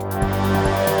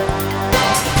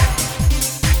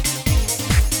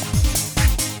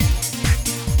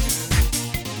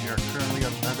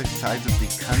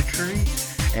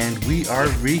we are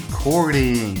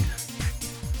recording.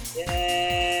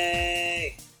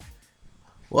 Yay!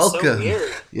 Welcome. So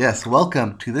weird. Yes,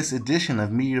 welcome to this edition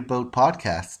of Meteor Boat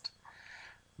Podcast. Hi,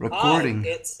 Recording.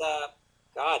 it's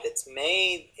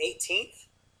May 18th,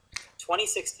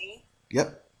 2016.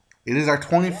 Yep. It is our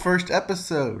 21st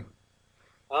episode.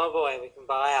 Oh boy, we can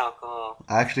buy alcohol.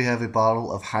 I actually have a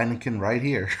bottle of Heineken right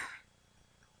here.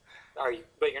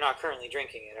 But you're not currently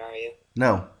drinking it, are you?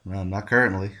 No, not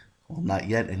currently. Well, not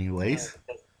yet anyways.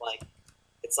 Because,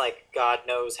 it's like God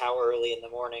knows how early in the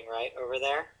morning, right, over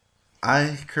there?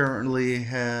 I currently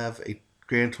have a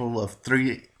grand total of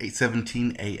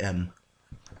 3:17 a.m.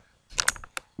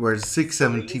 Whereas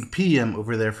 6:17 p.m.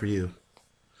 over there for you.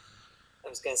 I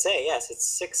was going to say, yes, it's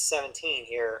 6:17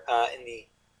 here in the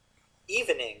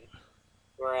evening,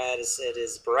 whereas it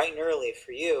is bright and early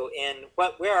for you.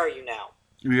 Where are you now?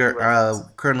 We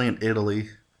are currently in Italy.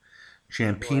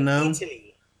 Ciampino. Italy.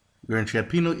 We're in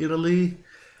Ciampino, Italy,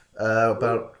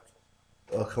 about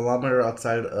a kilometer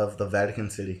outside of the Vatican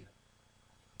City.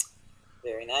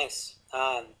 Very nice.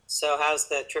 So how's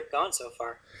the trip going so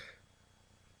far?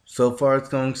 So far, it's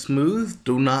going smooth.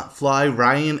 Do not fly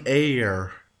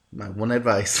Ryanair. My one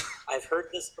advice. I have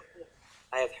heard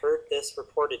this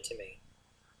reported to me.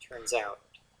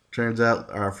 Turns out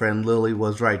our friend Lily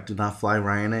was right. Do not fly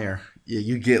Ryanair.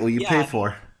 You get what you pay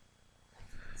for.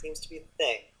 Seems to be the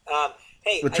thing.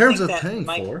 Hey, In terms of paying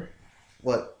for,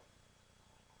 what?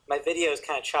 My video is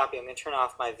kind of choppy. I'm going to turn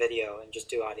off my video and just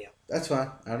do audio. That's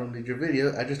fine. I don't need your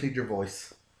video. I just need your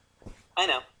voice. I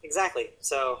know, exactly.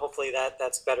 So hopefully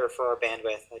that's better for our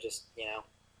bandwidth. I just,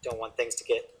 don't want things to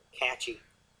get catchy.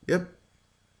 Yep.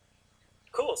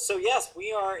 Cool. So yes,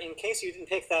 we are, in case you didn't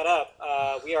pick that up,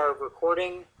 we are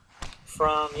recording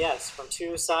from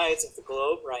two sides of the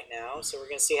globe right now. So we're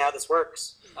going to see how this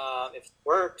works. If it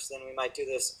works, then we might do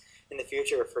this in the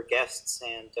future for guests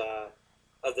and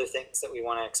other things that we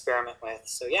want to experiment with.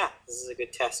 So yeah, this is a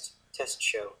good test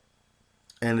show.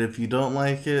 And if you don't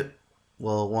like it,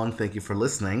 well, one, thank you for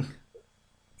listening.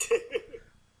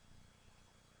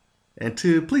 And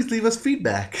two, please leave us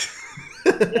feedback.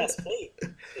 Yes, please.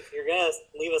 If you're going to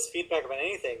leave us feedback about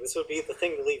anything, this would be the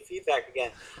thing to leave feedback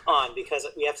again on, because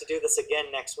we have to do this again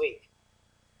next week.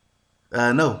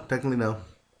 No, technically no.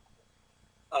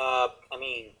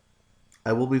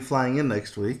 I will be flying in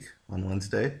next week on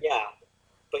Wednesday. Yeah,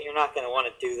 but you're not going to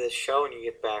want to do this show when you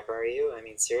get back, are you?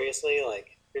 Seriously? You're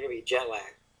going to be jet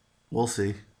lagged. We'll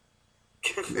see.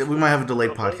 We might have a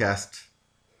delayed podcast.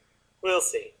 We'll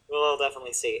see. We'll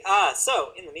definitely see.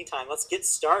 So, in the meantime, let's get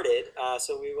started.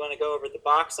 So we want to go over the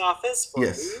box office for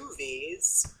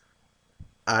movies.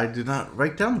 I did not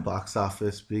write down the box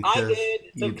office because... I did.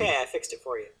 It's okay. I fixed it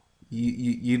for you.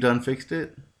 You done fixed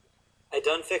it? I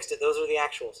done fixed it. Those are the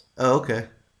actuals. Oh, okay.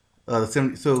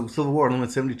 So Civil War only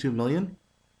went 72 million?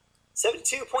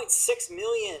 72.6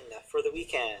 million for the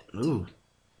weekend. Ooh.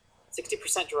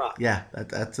 60% drop. Yeah,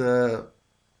 that's on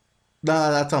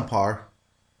par.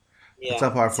 Yeah, it's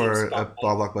on par for a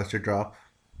blockbuster drop.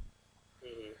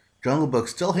 Mm-hmm. Jungle Book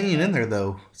still hanging in there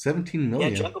though, 17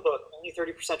 million. Yeah, Jungle Book only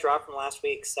 30% drop from last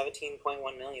week,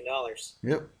 $17.1 million.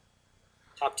 Yep.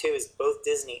 Top two is both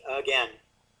Disney again.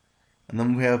 And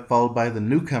then we have followed by the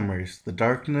newcomers, The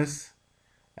Darkness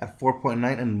at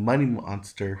 4.9 and Money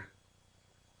Monster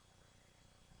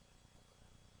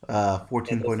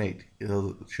 14.8.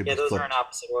 Those are in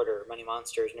opposite order. Money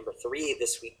Monster is number 3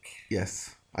 this week.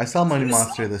 Yes. I saw Money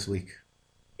Monster this week.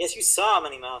 Yes, you saw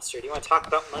Money Monster. Do you want to talk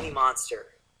about Money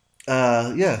Monster?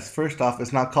 Yes. First off,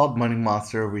 it's not called Money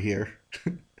Monster over here,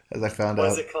 as I found out.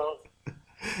 What is it called?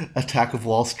 Attack of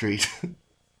Wall Street. Is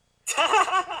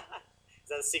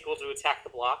that a sequel to Attack the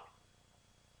Block?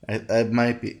 It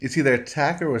might be. It's either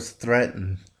Attack or was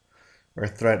Threaten, or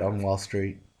Threat on Wall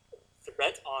Street.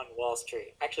 Threat on Wall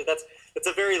Street. Actually, that's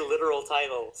a very literal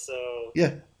title. So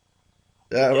yeah.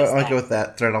 I'll go with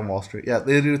that. Threat on Wall Street. Yeah,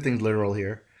 they do things literal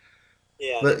here.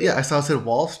 Yeah. But yeah, I saw it said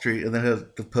Wall Street, and then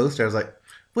the poster. I was like,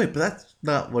 wait, but that's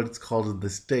not what it's called in the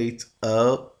States.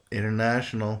 Oh,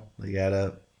 international. They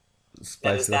gotta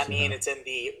spice does that mean it's in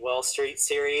the Wall Street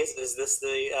series? Is this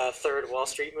the third Wall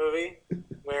Street movie?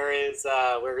 Where is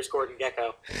Gordon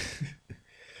Gekko?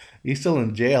 He's still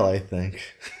in jail, I think.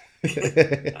 I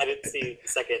didn't see the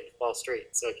second Wall Street,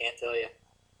 so I can't tell you.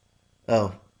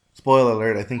 Oh. Spoiler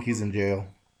alert, I think he's in jail.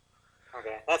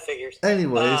 Okay, that figures.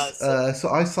 Anyways, so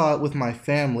I saw it with my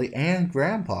family and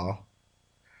Grandpa.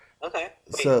 Okay.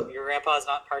 Wait, so, your grandpa's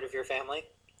not part of your family?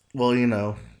 Well,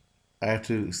 I have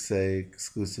to say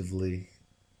exclusively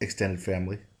extended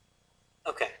family.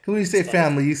 Okay. When you say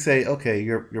family, you say, okay,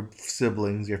 your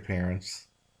siblings, your parents.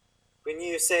 When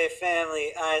you say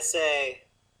family, I say...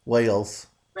 Wales.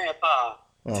 Grandpa.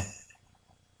 Oh,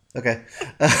 okay.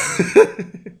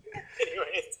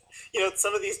 Anyways,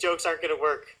 some of these jokes aren't going to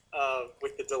work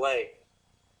with the delay.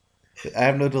 I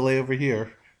have no delay over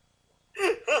here.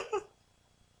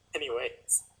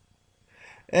 Anyways,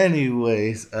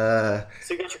 Anyways, so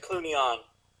you got your Clooney on.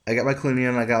 I got my Clooney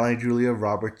on. I got my Julia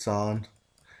Roberts on.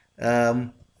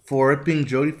 Um, for it being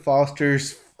Jodie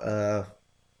Foster's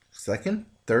second,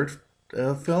 third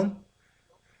film,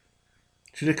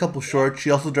 she did a couple Yeah. shorts.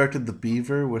 She also directed The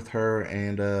Beaver with her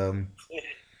and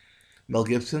Mel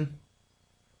Gibson.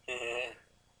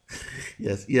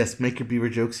 Yes, yes, make your Beaver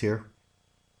jokes here.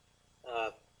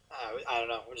 I don't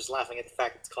know. We're just laughing at the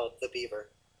fact it's called The Beaver.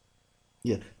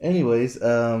 Yeah. Anyways,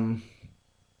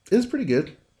 it's pretty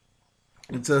good.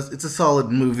 It's a solid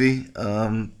movie.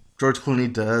 George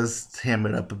Clooney does ham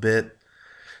it up a bit.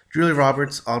 Julia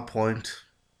Roberts on point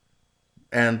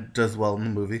and does well in the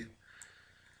movie.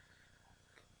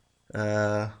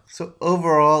 So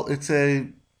overall, it's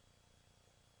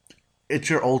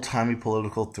your old timey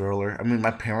political thriller. I mean,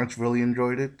 my parents really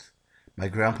enjoyed it. My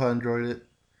grandpa enjoyed it.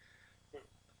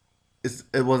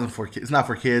 It wasn't for kids. It's not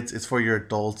for kids. It's for your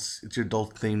adults. It's your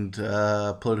adult themed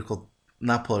political,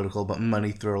 not political, but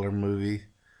money thriller movie.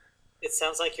 It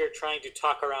sounds like you're trying to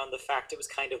talk around the fact it was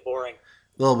kind of boring.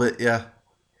 A little bit, yeah.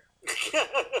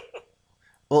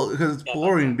 Well, because it's Yeah, not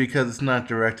boring because it's not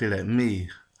directed at me.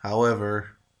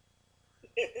 However,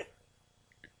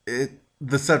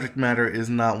 the subject matter is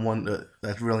not one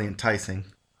that's really enticing.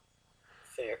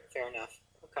 fair enough.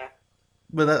 Okay.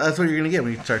 But that's what you're gonna get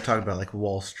when you start talking about like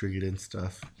Wall Street and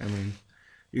stuff. I mean,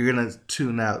 you're gonna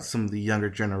tune out some of the younger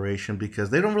generation because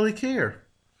they don't really care.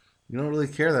 You don't really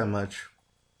care that much.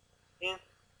 Yeah,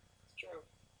 it's true.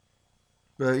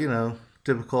 But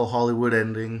typical Hollywood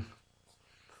ending.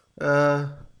 Uh,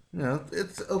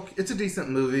 it's okay. It's a decent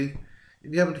movie.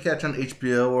 If you happen to catch on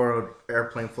HBO or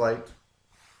Airplane Flight,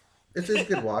 it's a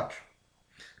good watch.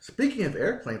 Speaking of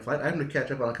Airplane Flight, I happen to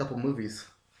catch up on a couple movies.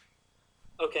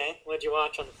 Okay, what'd you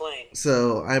watch on the plane?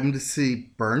 So I'm to see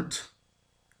Burnt.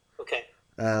 Okay.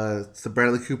 It's the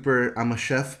Bradley Cooper. I'm a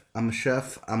chef. I'm a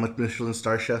chef. I'm a Michelin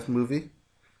star chef movie.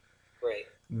 Great.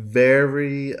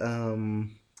 Very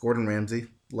Gordon Ramsay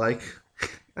like,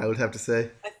 I would have to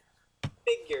say. I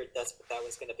figured that's what that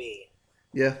was going to be.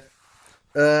 Yeah.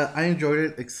 I enjoyed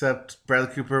it, except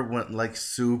Bradley Cooper went like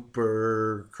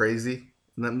super crazy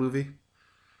in that movie.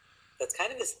 That's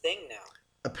kind of his thing now.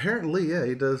 Apparently, yeah,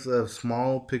 he does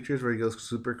small pictures where he goes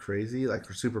super crazy, like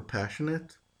or super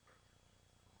passionate.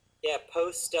 Yeah,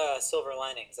 post Silver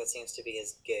Linings, that seems to be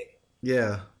his gig.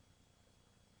 Yeah,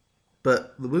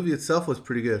 but the movie itself was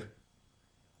pretty good.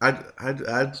 I'd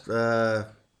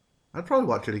probably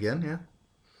watch it again. Yeah,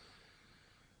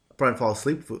 I'd probably fall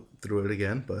asleep through it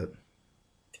again, but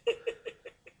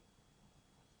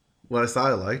what I saw,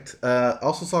 I liked.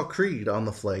 Also saw Creed on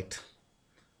the flight.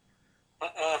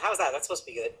 How's that? That's supposed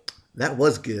to be good. That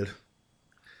was good.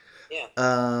 Yeah.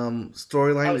 How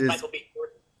Storyline was is Michael B.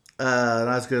 Jordan? not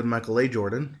as good as Michael A.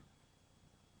 Jordan,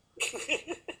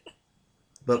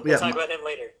 but We'll yeah, talk about him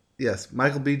later. yes,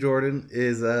 Michael B. Jordan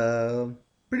is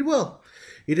pretty well.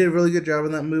 He did a really good job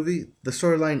in that movie. The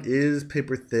storyline is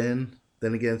paper thin.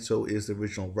 Then again, so is the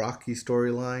original Rocky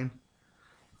storyline.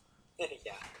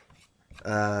 Yeah.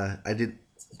 I did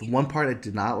the one part I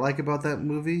did not like about that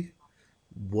movie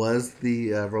was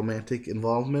the romantic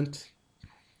involvement,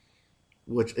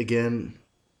 which again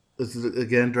this is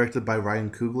again directed by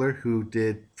Ryan Coogler, who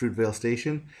did Fruitvale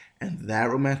Station, and that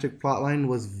romantic plotline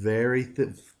was very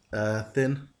thin.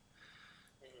 Didn't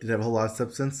have a whole lot of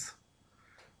substance,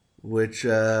 which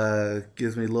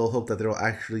gives me a little hope that there will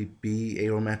actually be a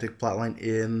romantic plotline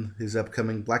in his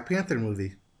upcoming Black Panther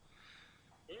movie.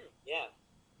 Yeah.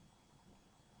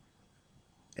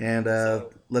 And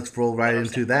So, let's roll right what are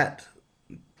into some? that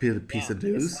piece Yeah, of I guess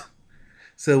news. so.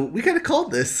 So we kind of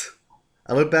called this.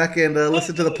 I went back and Oh,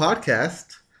 listened to the good.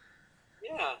 podcast,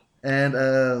 Yeah. and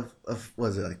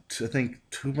was it like I think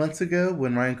 2 months ago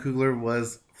when Ryan Coogler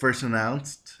was first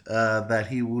announced that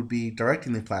he would be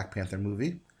directing the Black Panther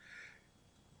movie.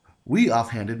 We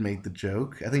offhanded made the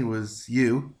joke. I think it was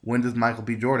you. When does Michael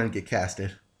B. Jordan get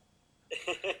casted?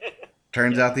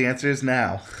 Turns Yep. out the answer is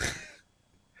now.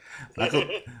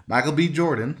 Michael B.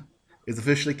 Jordan is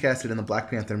officially casted in the Black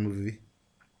Panther movie.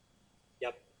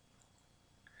 Yep.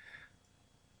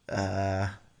 Uh,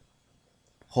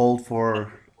 hold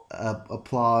for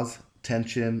applause,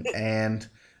 tension, and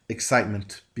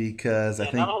excitement because I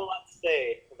Yeah, not a think whole lot to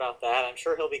say about that. I'm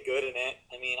sure he'll be good in it.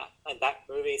 I mean, that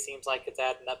movie seems like it's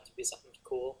adding up to be something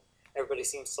cool. Everybody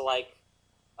seems to like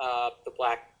the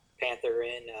Black Panther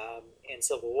in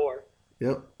Civil War.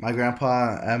 Yep. My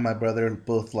grandpa and my brother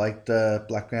both liked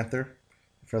Black Panther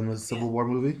from the Yeah, Civil War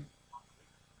movie.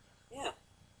 yeah,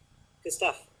 good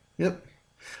stuff. Yep.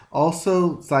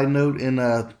 Also, side note in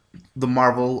the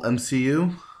Marvel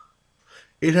MCU,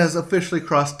 it has officially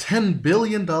crossed $10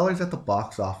 billion at the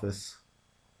box office.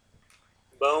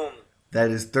 Boom.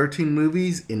 That is 13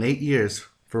 movies in 8 years,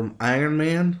 from Iron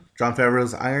Man, John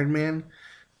Favreau's Iron Man,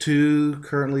 to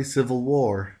currently Civil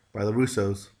War by the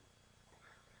Russos.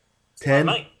 It's a lot of $10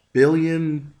 money.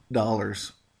 billion.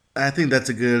 I think that's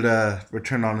a good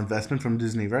return on investment from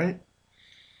Disney, right?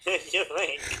 You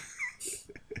think?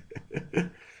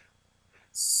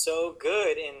 So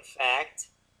good, in fact,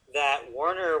 that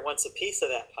Warner wants a piece of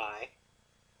that pie.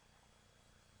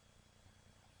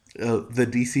 The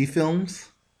DC films?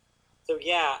 So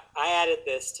yeah, I added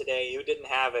this today. You didn't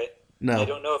have it. I No.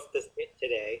 don't know if this hit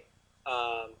today,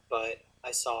 but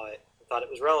I saw it. I thought it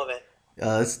was relevant.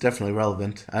 It's definitely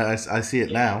relevant. I see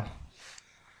it Yeah. now.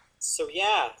 So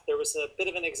yeah, there was a bit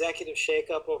of an executive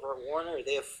shakeup over at Warner.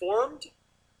 They have formed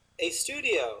a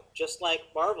studio, just like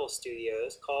Marvel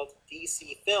Studios, called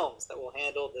DC Films that will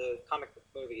handle the comic book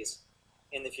movies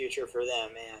in the future for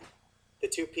them. And the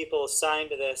two people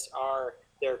assigned to this are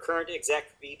their current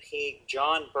exec VP,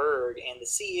 John Berg, and the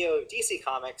CEO of DC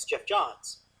Comics, Jeff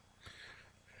Johns.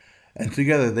 And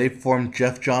together they formed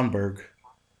Jeff Johnberg.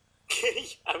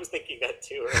 I was thinking that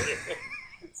too earlier.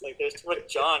 It's like there's too much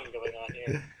John going on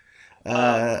here.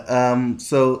 Um,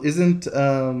 So isn't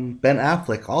Ben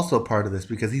Affleck also part of this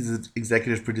because he's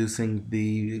executive producing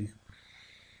the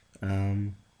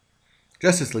um,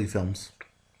 Justice League films?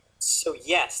 so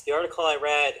yes, the article I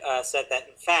read said that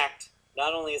in fact,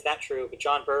 not only is that true, but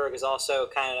John Berg is also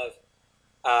kind of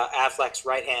Affleck's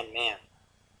right hand man.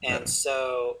 And Uh,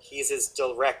 so he's his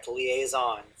direct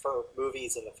liaison for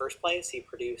movies in the first place. He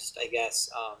produced, I guess,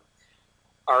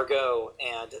 Argo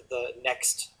and the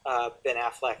next Ben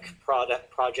Affleck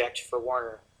project for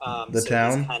Warner. the So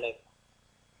he's Town? kind of,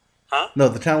 huh? No,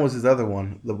 the Town was his other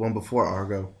one, the one before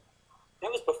Argo.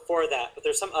 That was before that, but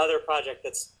there's some other project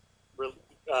that's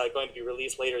going to be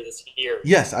released later this year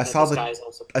Yes, that this guy is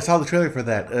also I saw the producing. trailer for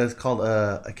that. It's called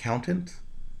Accountant.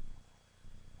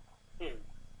 Hmm.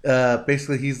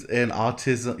 Basically, he's an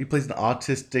autism. He plays an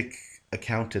autistic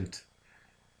accountant.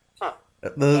 Huh.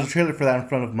 There's a Okay. trailer for that in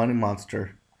front of Money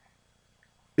Monster.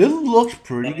 It looked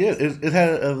pretty good. Nice.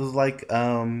 It was like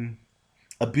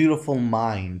a beautiful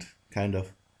mind kind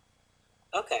of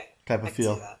Okay. type I of can see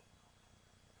feel. that.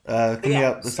 But Coming yeah,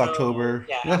 out this so October.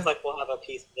 yeah, Yeah, Affleck will have a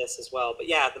piece of this as well. But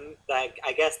yeah,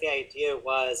 I guess the idea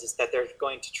was is that they're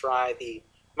going to try the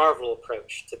Marvel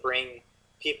approach to bring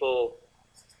people,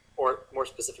 or more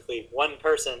specifically, one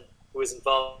person who is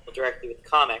involved directly with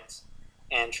comics,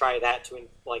 and try that to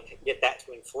like get that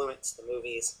to influence the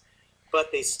movies.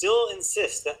 But they still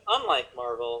insist that unlike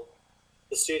Marvel,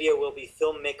 the studio will be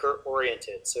filmmaker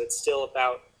oriented. So it's still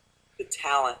about the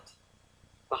talent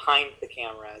behind the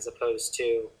camera as opposed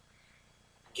to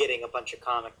getting a bunch of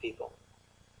comic people.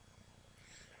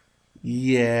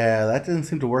 yeah, that didn't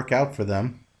seem to work out for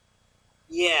them.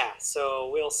 Yeah, so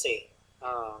we'll see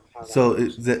how that So,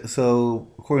 goes. so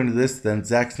according to this, then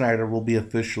Zack Snyder will be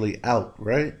officially out,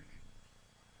 right?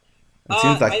 It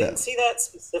seems I like didn't that. see that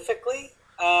specifically,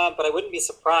 but I wouldn't be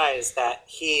surprised that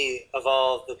he, of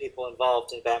all the people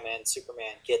involved in Batman and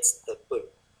Superman, gets the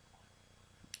boot.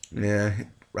 Yeah,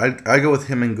 I go with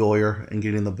him and Goyer and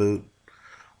getting the boot.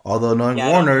 Although knowing Yeah,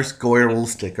 I don't. Warner's, Goyer will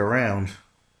stick around.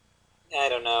 I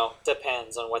don't know.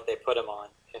 Depends on what they put him on.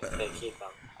 If they keep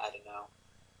him, I don't know.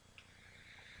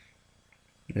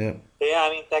 Yeah. But yeah, I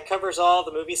mean that covers all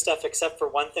the movie stuff except for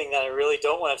one thing that I really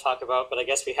don't want to talk about, but I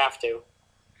guess we have to.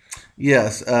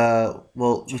 Yes.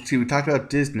 Well, let's see. We talked about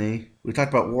Disney. We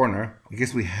talked about Warner. I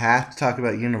guess we have to talk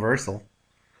about Universal.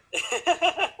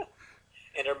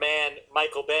 And her man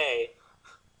Michael Bay.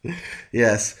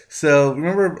 Yes. So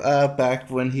remember back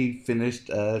when he finished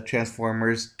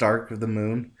Transformers: Dark of the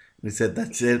Moon? And he said,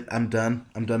 "That's it. I'm done.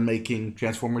 I'm done making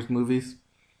Transformers movies."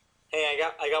 Hey,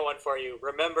 I got one for you.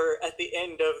 Remember at the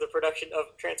end of the production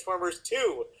of Transformers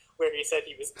 2 where he said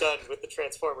he was done with the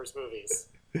Transformers movies.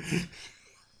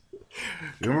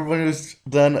 Remember when he was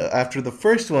done after the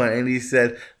first one, and he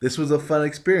said, "This was a fun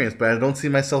experience, but I don't see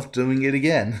myself doing it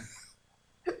again."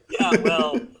 Yeah,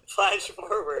 well, flash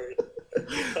forward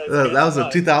because That guess was a what?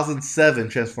 2007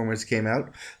 Transformers came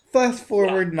out. Fast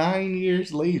Yeah, forward 9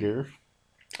 years later.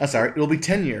 I'm sorry, it'll be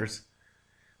 10 years.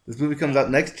 This movie comes yeah.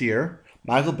 out next year.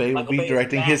 Michael Bay will Michael be Bay is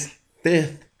directing back. his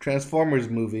fifth Transformers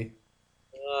movie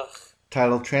Ugh.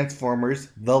 titled Transformers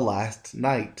The Last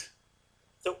Night.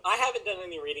 So I haven't done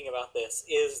any reading about this.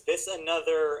 Is this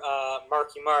another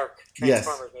Marky Mark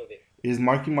Yes, Transformers movie? It is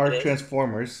Marky It Mark is.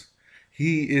 Transformers.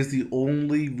 He is the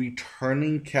only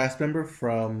returning cast member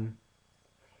from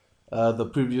the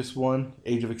previous one,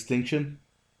 Age of Extinction.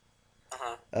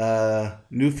 Uh huh.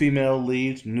 New female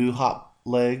lead, new hot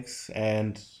legs,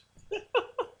 and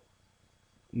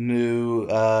new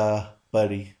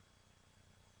buddy.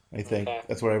 I think Okay.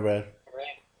 that's what I read. All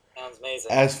right. Sounds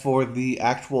amazing. As for the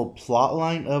actual plot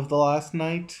line of the last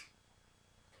night,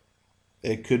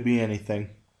 it could be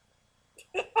anything.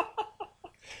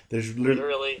 There's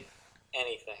Literally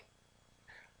anything.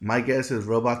 my guess is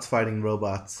robots fighting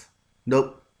robots.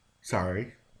 Nope,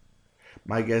 sorry.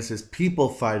 My guess is people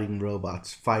fighting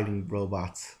robots, fighting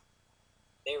robots.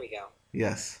 There we go.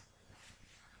 Yes,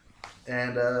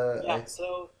 and Yeah.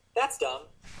 So that's dumb.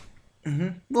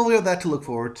 well, we have that to look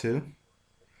forward to.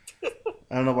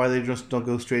 I don't know why they just don't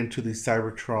go straight into the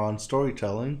Cybertron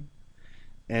storytelling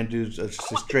and do I just a want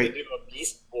them to straight. do a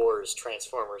Beast Wars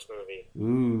Transformers movie.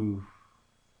 Ooh,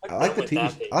 How I like dumb the would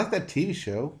that TV. be? I like that TV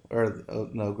show. Or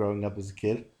no, growing up as a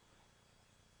kid.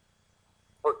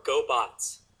 Or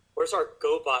GoBots. Where's our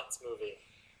GoBots movie?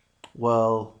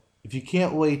 Well, if you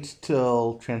can't wait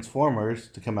till Transformers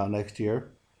to come out next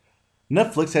year,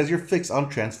 Netflix has your fix on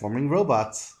transforming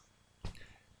robots. Uh,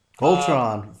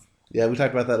 Voltron. Yeah, we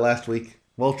talked about that last week.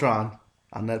 Voltron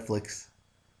on Netflix.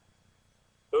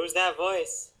 who's that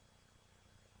voice?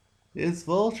 It's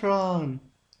Voltron.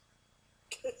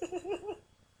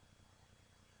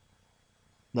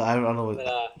 No, I don't know But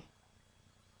what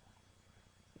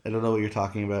I don't know what you're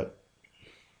talking about.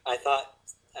 I thought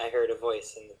I heard a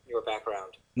voice in your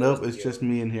background. That Nope, wasn't it's you. just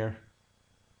me in here.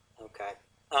 Okay.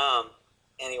 Um.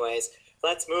 Anyways,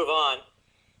 let's move on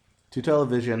To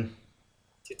television.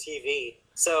 to TV.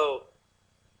 So,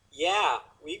 yeah,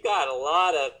 we've got a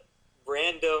lot of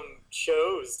random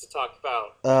shows to talk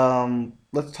about.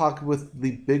 Let's talk with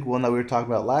the big one that we were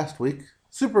talking about last week,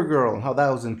 Supergirl, and how that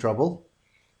was in trouble.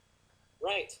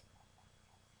 Right.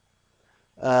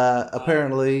 Uh,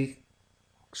 Apparently,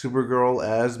 Supergirl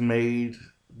has made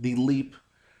the leap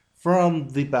from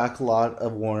the backlot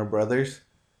of Warner Brothers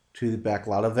to the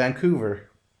backlot of Vancouver.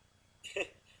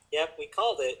 yep, we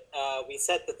called it. We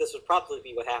said that this would probably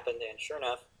be what happened, and sure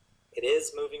enough, it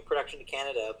is moving production to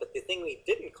Canada. But the thing we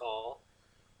didn't call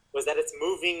was that it's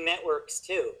moving networks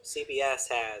too. CBS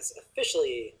has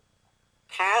officially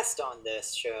passed on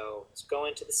this show. It's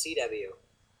going to the CW.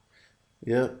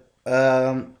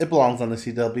 Yep. It belongs on the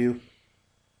CW.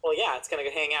 Well, yeah, it's going to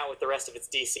go hang out with the rest of its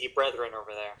DC brethren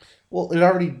over there. Well, it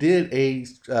already did a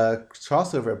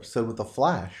crossover episode with the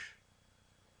Flash,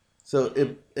 so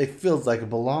Hmm. it feels like it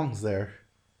belongs there.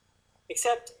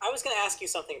 Except, I was going to ask you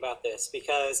something about this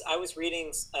because I was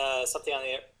reading something on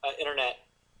the internet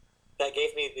that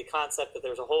gave me the concept that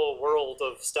there's a whole world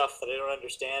of stuff that I don't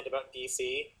understand about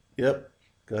DC. Yep.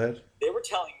 Go ahead. They were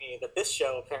telling me that this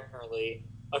show apparently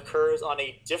occurs on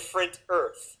a different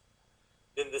Earth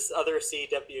than this other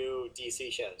CW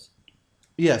DC shows.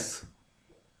 Yes.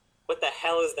 What the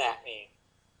hell does that mean?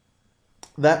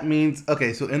 That means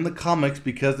okay. So in the comics,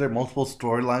 because there are multiple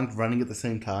storylines running at the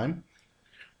same time,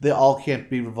 they all can't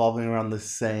be revolving around the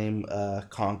same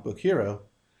comic book hero.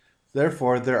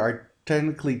 Therefore, there are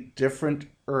technically different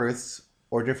Earths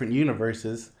or different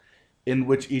universes in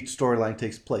which each storyline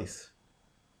takes place.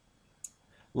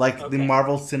 Like the Okay.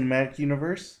 Marvel Cinematic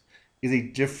Universe is a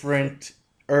different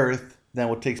Earth than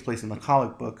what takes place in the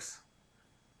comic books,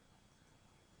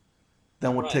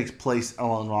 than what Right. takes place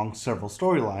along several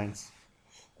storylines.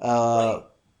 Uh, Right.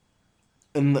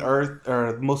 in the Earth,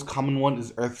 or the most common one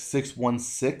is Earth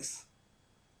 616.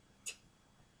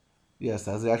 Yes,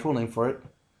 that's the actual name for it.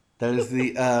 That is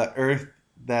the Earth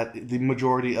that the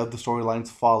majority of the storylines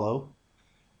follow.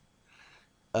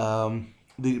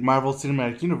 The Marvel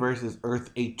Cinematic Universe is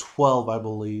Earth 812, I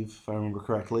believe, if I remember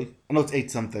correctly. I know it's 8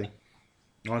 something.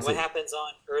 I want to What say. happens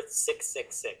on Earth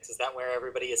 666? Is that where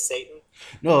everybody is Satan?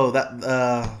 No,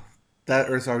 that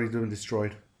Earth's already been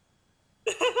destroyed.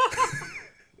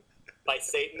 By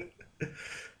Satan?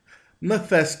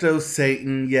 Mephisto,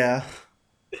 Satan, yeah.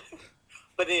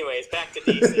 But anyways, back to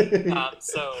DC.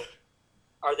 So,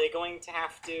 are they going to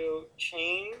have to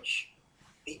change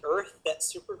the Earth that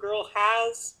Supergirl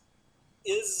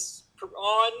is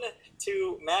on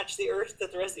to match the Earth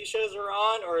that the rest of these shows are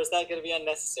on, or is that going to be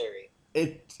unnecessary?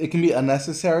 It can be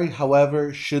unnecessary.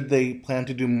 However, should they plan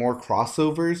to do more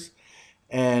crossovers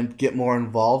and get more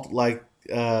involved, like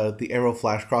the Arrow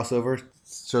Flash crossover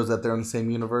shows that they're in the same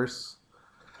universe.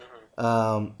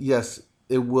 Hmm. Yes,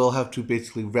 it will have to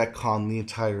basically retcon the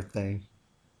entire thing.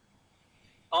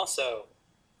 Also,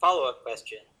 follow-up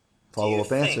question: Do Follow you up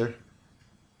think? answer.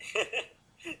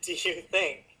 Do you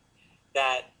think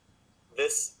that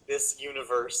this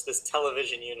universe, this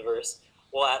television universe,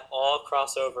 will at all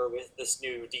cross over with this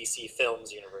new DC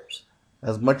Films universe.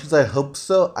 As much as I hope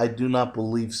so, I do not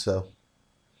believe so.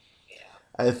 Yeah,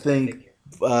 I I think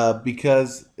figure.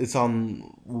 because it's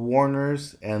on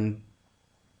Warner's and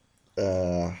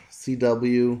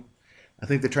CW, I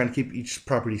think they're trying to keep each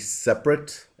property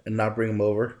separate and not bring them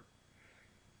over.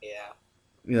 Yeah,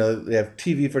 You know, they have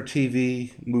TV for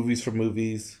TV, movies for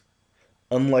movies.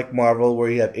 Unlike Marvel, where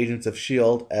you have Agents of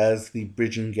S.H.I.E.L.D. as the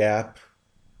bridging gap,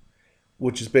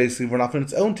 which is basically run off on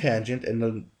its own tangent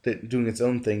and doing its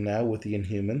own thing now with the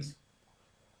Inhumans.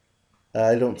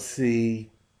 I don't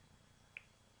see,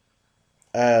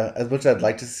 as much as I'd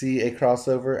like to see a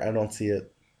crossover, I don't see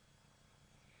it.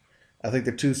 I think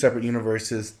they're two separate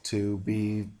universes to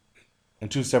be,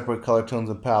 and two separate color tones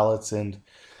and palettes and yep.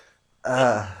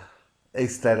 uh,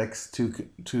 aesthetics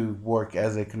to work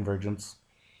as a convergence.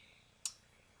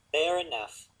 They are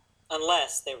enough,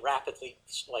 unless they rapidly,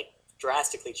 like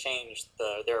drastically change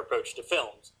their approach to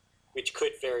films, which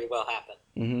could very well happen.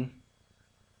 Hmm.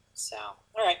 So,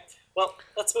 all right. Well,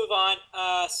 let's move on.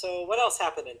 So, what else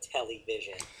happened in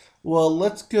television? Well,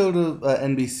 let's go to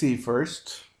NBC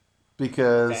first Okay.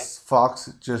 because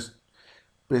Fox just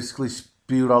basically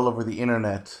spewed all over the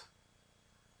internet.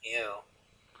 Ew.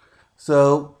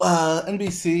 So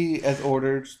NBC has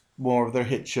ordered more of their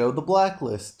hit show, The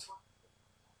Blacklist,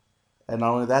 and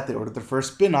not only that, they ordered their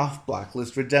first spin-off,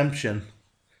 Blacklist Redemption.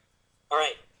 All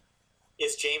right.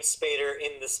 Is James Spader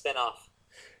in the spinoff?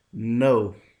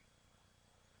 No,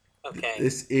 Okay.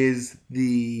 this is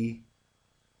the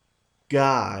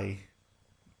guy,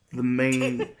 the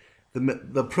main,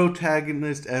 the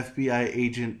protagonist FBI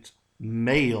agent,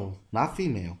 male, not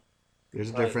female. There's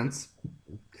a Right. difference.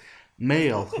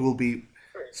 Male who will be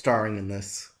starring in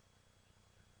this.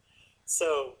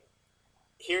 So,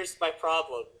 here's my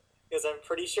problem is I'm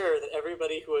pretty sure that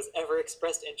everybody who has ever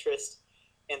expressed interest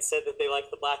and said that they like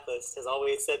the Blacklist has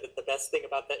always said that the best thing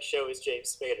about that show is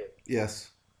James Spader.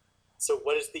 Yes. So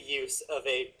what is the use of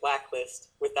a Blacklist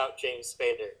without James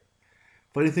Spader?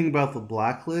 Funny thing about the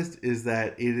Blacklist is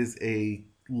that it is a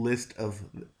list of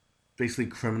basically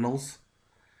criminals.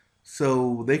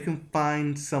 So they can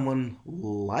find someone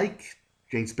like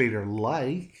James Spader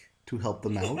to help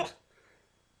them out,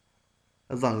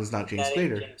 as long as it's not But James that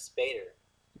ain't Spader. James Spader.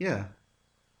 Yeah.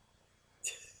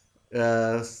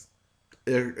 Uh,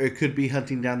 it could be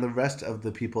hunting down the rest of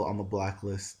the people on the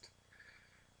blacklist.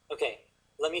 Okay,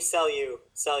 let me sell you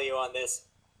on this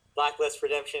Blacklist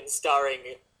Redemption starring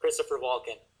Christopher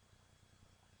Walken.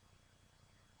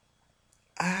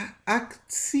 I could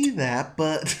see that,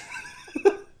 but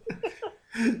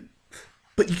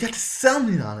but you got to sell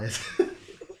me on it.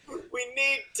 We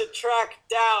need to track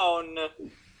down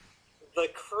the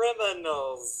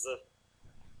criminals.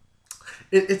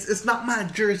 It's not my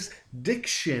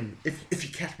jurisdiction. If you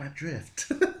catch my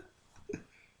drift.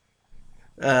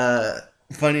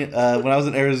 Funny. When I was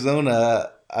in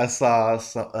Arizona, I saw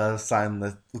a sign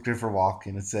that looked for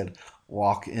walk-in. It said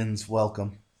 "Walk-ins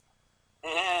welcome."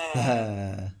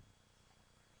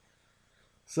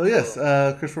 So yes,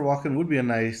 Cool. Christopher Walken would be a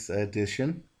nice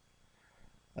addition.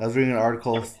 I was reading an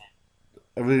article. Never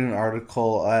I was reading an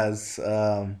article as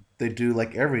they do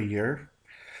like every year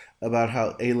about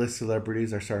how A-list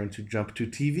celebrities are starting to jump to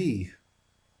TV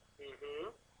mm-hmm.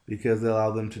 because they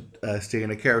allow them to stay in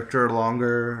a character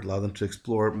longer, allow them to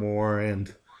explore it more,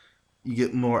 and you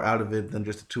get more out of it than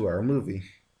just a 2 hour movie.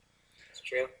 It's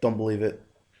true. Don't believe it.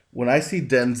 When I see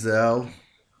Denzel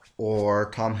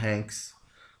or Tom Hanks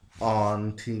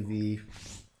on TV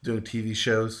doing TV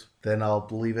shows, then I'll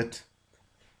believe it.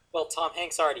 Well, Tom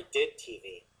Hanks already did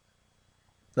TV.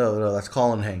 No, no, that's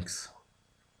Colin Hanks.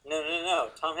 No, no, no.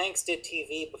 Tom Hanks did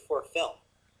TV before film.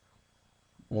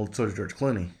 Well, so did George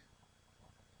Clooney.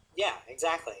 Yeah,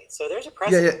 exactly. So there's a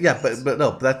Yeah, yeah, precedent for yeah, but this. but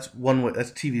no, that's one way.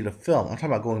 That's TV to film. I'm talking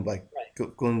about going Right.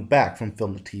 going back from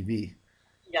film to TV.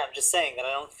 Yeah, I'm just saying that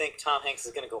I don't think Tom Hanks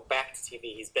is going to go back to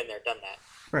TV. He's been there, done that.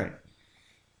 Right.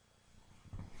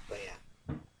 But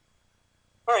yeah.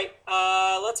 All right,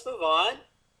 let's move on.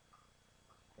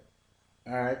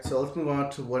 All right. So let's move on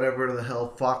to whatever the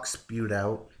hell Fox spewed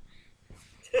out.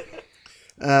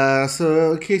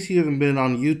 So in case you haven't been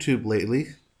on YouTube lately,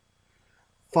 Which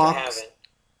I Fox haven't.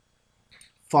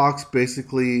 Fox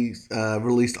basically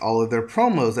released all of their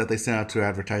promos that they sent out to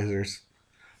advertisers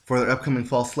for their upcoming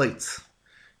fall slates,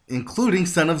 including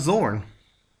Son of Zorn.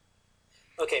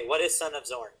 Okay, what is Son of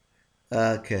Zorn?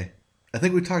 Okay. I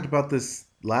think we talked about this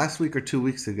last week or 2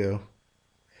 weeks ago.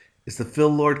 It's the Phil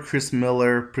Lord, Chris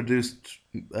Miller produced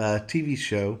TV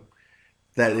show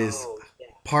that is Oh, yeah.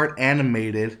 part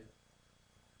animated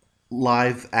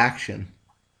live action.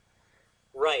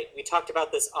 Right. We talked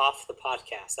about this off the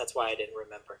podcast. That's why I didn't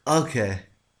remember. Okay,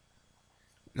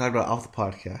 talk about off the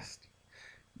podcast.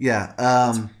 Yeah.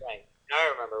 That's right. Now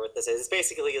I remember what this is. It's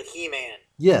basically He-Man,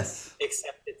 Yes.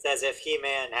 except it's as if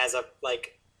He-Man has a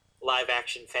like live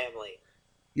action family.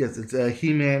 Yes. It's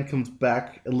He-Man comes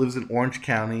back and lives in Orange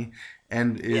County,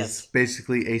 and is Yes.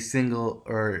 basically a single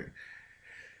or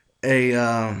a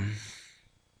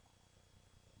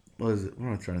what is it? What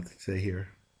am I trying to say here?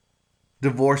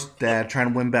 Divorced Yep. dad trying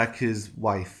to win back his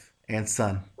wife and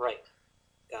son. Right.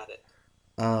 Got it.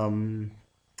 Um,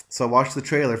 so I watched the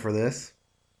trailer for this.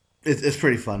 It's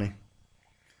pretty funny.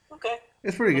 Okay.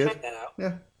 It's pretty I'll good. check that out.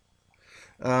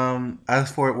 Yeah.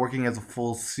 As for it working as a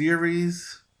full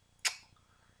series,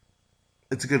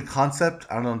 it's a good concept.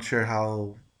 I'm not sure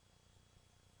how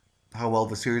well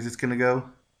the series is gonna go.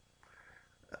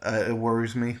 It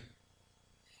worries me.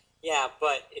 Yeah,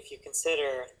 but if you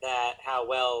consider that how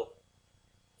well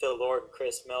Phil Lord and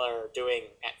Chris Miller are doing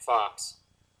at Fox,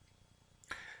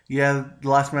 Yeah, The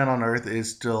Last Man on Earth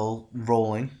is still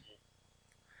rolling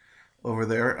over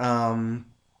there.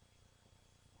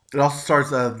 It also stars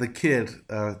the kid,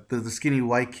 the skinny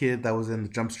white kid that was in the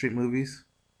Jump Street movies.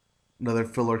 Another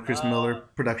Phil Lord, Chris Miller uh,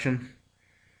 production.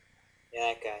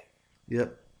 yeah, that guy.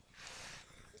 Yep,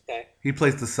 Okay. he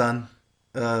plays the son.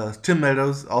 Tim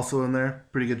Meadows also in there.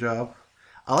 Pretty good job.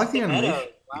 I like the Tim animation.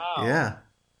 Meadows. Wow. Yeah.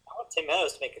 I want Tim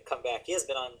Meadows to make a comeback. He has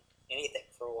been on anything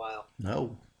for a while.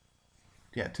 No.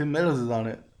 Yeah, Tim Meadows is on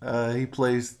it. He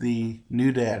plays the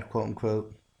new dad, quote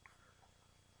unquote.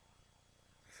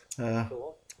 Uh,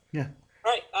 Cool. yeah.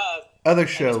 All right. Other I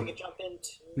guess we show. can jump into.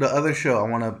 The other show I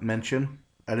want to mention.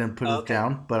 I didn't put Oh, it okay.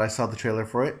 down, but I saw the trailer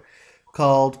for it.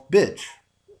 Called Bitch.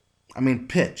 I mean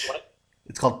Pitch. What?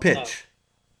 It's called No. Pitch.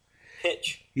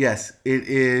 Pitch. Yes, it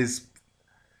is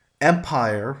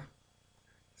Empire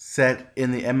set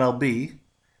in the MLB,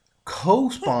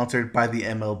 co-sponsored by the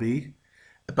MLB,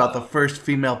 about the Oh. first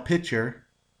female pitcher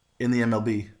in the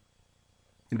MLB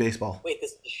in baseball. Wait,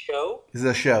 this is a show? This is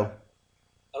a show.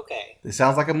 Okay. It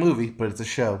sounds like a movie, but it's a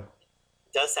show.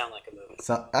 Does sound like a movie.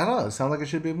 So I don't know. It sounds like it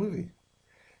should be a movie,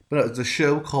 but no, it's a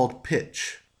show called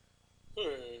Pitch,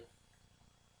 Hmm.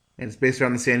 and it's based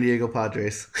around the San Diego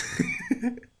Padres.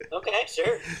 Okay,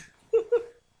 sure.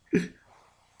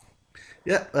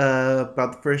 Yeah,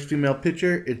 about the first female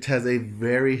pitcher. It has a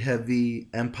very heavy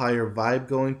Empire vibe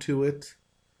going to it.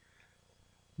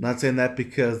 Not saying that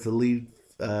because the lead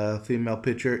female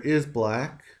pitcher is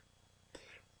black,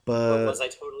 But was but I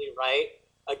totally right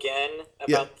again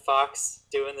yep, about Fox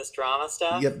doing this drama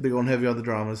stuff? yep, they're going heavy on the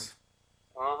dramas.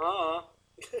 Uh huh.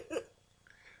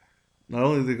 Not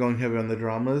only are they going heavy on the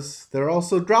dramas, they're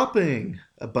also dropping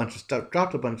a bunch of stuff.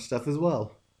 Dropped a bunch of stuff as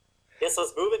well. Yes,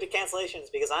 let's move into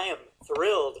cancellations because I am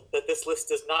thrilled that this list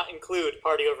does not include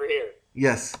Party Over Here.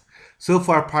 Yes, so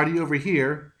far, Party Over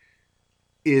Here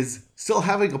is still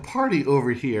having a party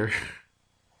over here.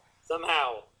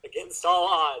 Somehow, against all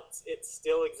odds, it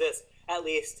still exists. At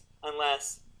least,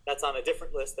 unless that's on a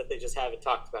different list that they just haven't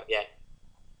talked about yet.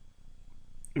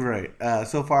 Right.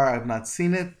 So far, I've not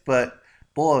seen it, but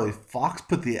boy, Fox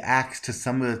put the axe to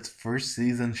some of its first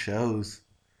season shows.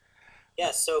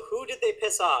 Yes, so who did they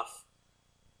piss off?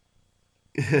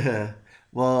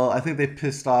 Well, I think they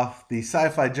pissed off the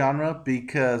sci-fi genre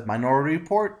because Minority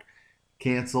Report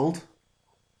canceled.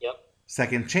 Yep.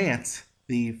 Second Chance,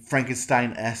 the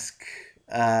Frankenstein-esque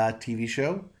TV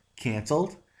show,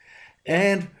 canceled. Yep.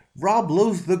 And Rob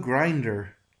Lowe's The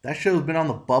Grinder. That show's been on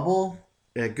the bubble,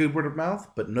 good word of mouth,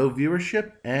 but no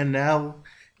viewership, and now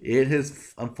it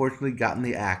has unfortunately gotten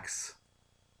the axe.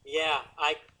 Yeah,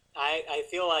 I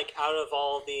feel like out of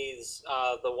all these,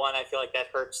 the one I feel like that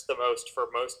hurts the most for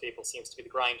most people seems to be the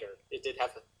Grinder. It did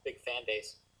have a big fan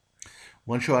base.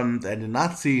 One show I did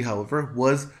not see, however,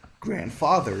 was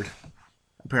Grandfathered.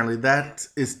 Apparently, that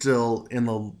is still in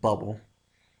the bubble,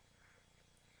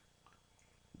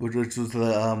 which was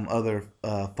the other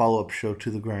follow-up show to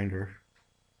The Grinder.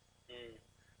 Mm,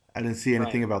 I didn't see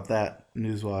anything right. about that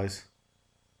news-wise.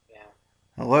 Yeah.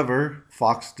 However,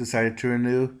 Fox decided to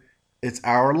renew its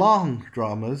hour-long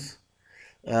dramas.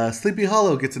 Sleepy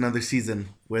Hollow gets another season,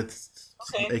 with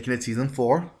Okay. making it season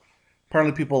 4.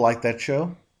 Apparently, people like that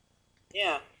show.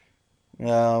 Yeah.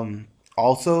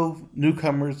 Also,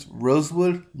 newcomers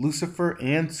Rosewood, Lucifer,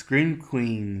 and Scream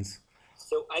Queens.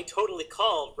 So I totally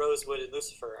called Rosewood and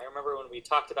Lucifer. I remember when we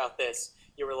talked about this,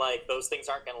 you were like, those things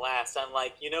aren't going to last. I'm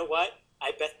like, you know what?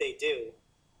 I bet they do.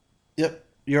 Yep,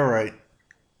 you're right.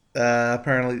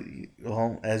 Apparently,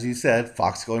 well, as you said,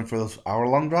 Fox going for those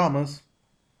hour-long dramas.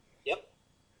 Yep.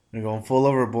 They're going full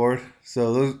overboard.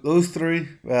 So those three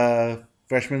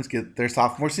freshmen get their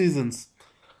sophomore seasons.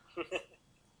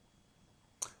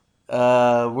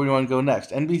 Where do you want to go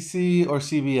next? NBC or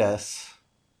CBS?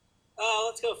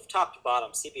 Let's go top to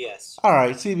bottom. CBS. All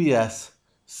right, CBS.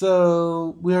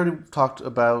 So we already talked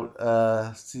about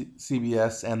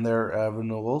CBS and their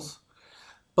renewals,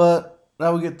 but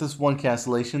now we get this one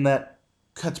cancellation that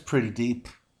cuts pretty deep.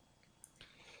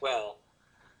 Well,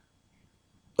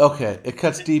 Okay, it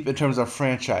cuts deep in terms of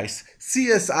franchise.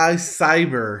 CSI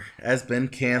Cyber has been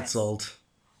yes. canceled.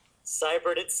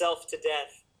 Cybered itself to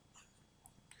death.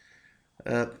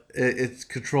 It's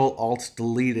Control Alt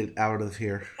deleted out of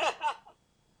here.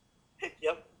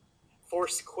 Yep.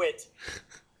 Force quit.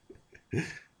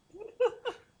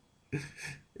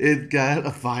 It got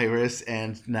a virus,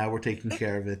 and now we're taking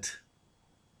care of it.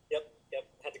 Yep. Yep.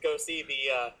 Had to go see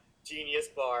the Genius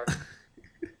Bar.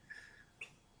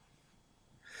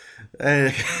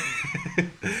 Uh,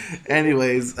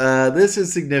 Anyways, this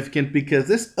is significant because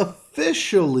this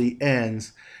officially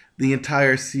ends the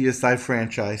entire CSI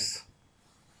franchise.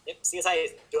 Yep. CSI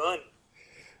is done.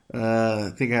 I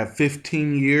think I have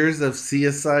 15 years of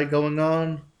CSI going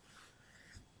on.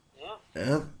 Yeah.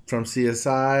 Yep. From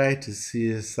CSI to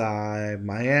CSI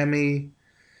Miami,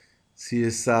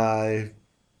 CSI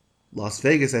Las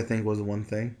Vegas, I think was one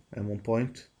thing at one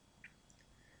point.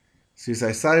 CSI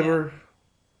Yeah. Cyber,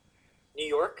 New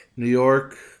York. New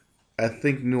York, I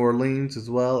think New Orleans as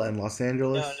well, and Los No,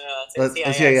 Angeles. no, it's But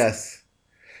NCIS. NCIS.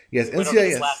 Yes, We went over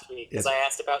this NCIS. last week because Yes, I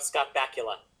asked about Scott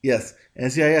Bakula. yes,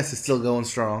 NCIS is still going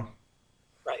strong.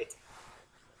 Right.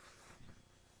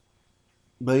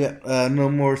 But yeah, no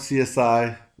more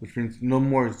CSI, which means no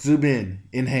more zoom in,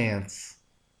 enhance.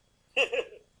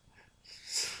 It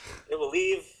will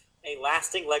leave a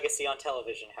lasting legacy on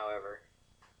television, however.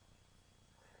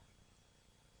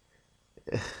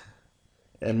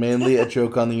 And mainly a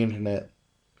joke on the internet.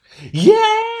 Yeah!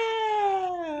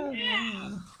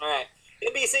 Yeah. All right.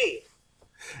 NBC.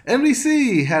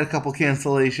 NBC had a couple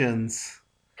cancellations.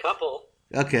 Couple.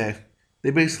 Okay.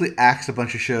 They basically axed a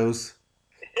bunch of shows,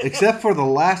 except for the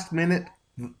last minute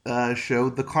show,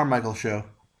 The Carmichael Show.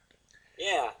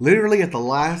 Yeah. Literally at the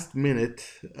last minute,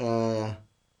 I've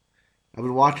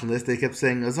been watching this. They kept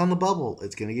saying it's on the bubble.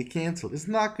 It's gonna get canceled. It's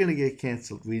not gonna get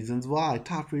canceled. Reasons why.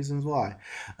 Top reasons why.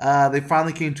 They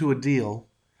finally came to a deal.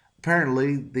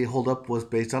 Apparently, the holdup was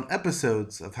based on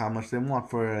episodes of how much they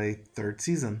want for a third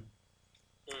season.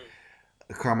 Mm.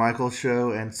 The Carmichael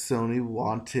Show and Sony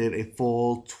wanted a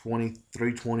full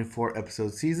 23, 24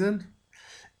 episode season.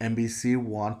 NBC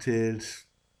wanted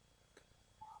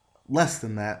less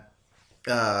than that.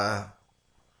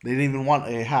 They didn't even want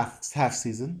a half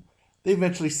season. They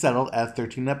eventually settled at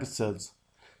 13 episodes.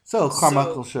 So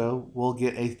Carmichael So, Show will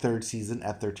get a third season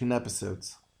at 13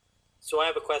 episodes. so I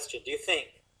have a question. Do you think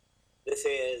this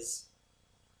is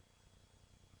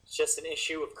just an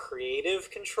issue of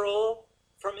creative control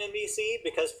from NBC?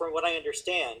 Because from what I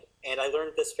understand, and I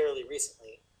learned this fairly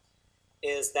recently,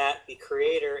 is that the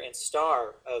creator and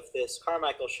star of this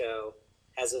Carmichael Show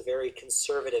has a very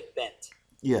conservative bent,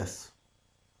 Yes.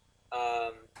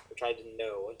 um, which I didn't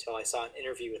know until I saw an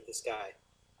interview with this guy.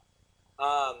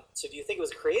 So do you think it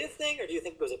was a creative thing, or do you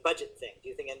think it was a budget thing? Do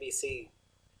you think NBC,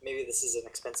 maybe this is an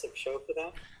expensive show for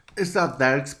them? It's not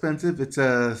that expensive. It's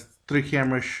a three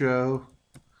camera show.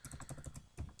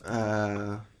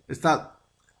 Uh, it's not.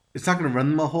 It's not going to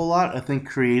run them a whole lot. I think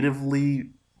creatively,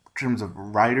 in terms of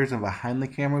writers and behind the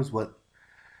cameras, what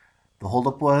the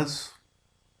holdup was.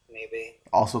 Maybe.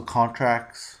 Also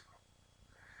contracts.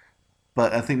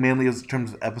 But I think mainly it was in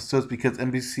terms of episodes because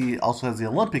NBC also has the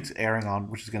Olympics airing on,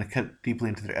 which is going to cut deeply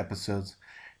into their episodes.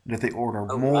 And if they order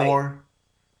Oh, right. more,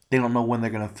 they don't know when they're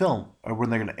going to film or when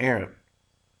they're going to air it.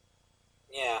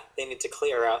 Yeah, they need to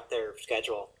clear out their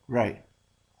schedule. Right.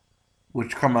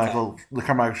 Which Okay. The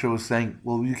Carmichael Show was saying,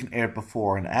 well, you can air it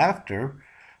before and after.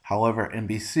 However,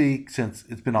 NBC, since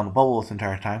it's been on the bubble this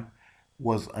entire time,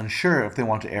 was unsure if they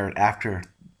want to air it after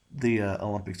the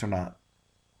Olympics or not.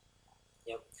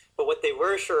 Yep. But what they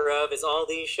were sure of is all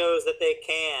these shows that they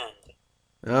canned.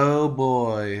 Oh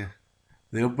boy.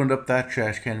 They opened up that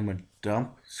trash can and went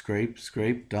dump, scrape,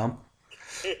 scrape, dump.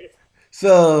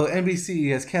 So,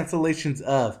 NBC has cancellations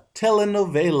of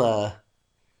telenovela.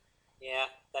 Yeah,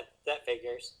 that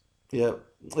figures. Yep.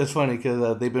 It's funny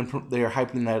because they are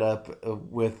hyping that up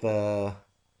with oh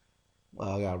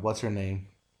god, what's her name?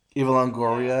 Eva Yeah.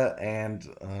 Longoria and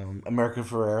America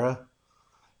Ferrera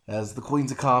as the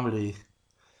queens of comedy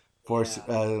for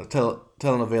Yeah.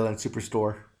 telenovela and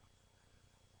Superstore.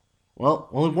 Well,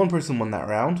 only one person won that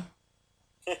round,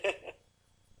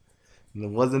 and it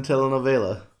wasn't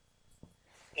telenovela.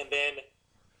 And then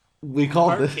We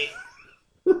called it.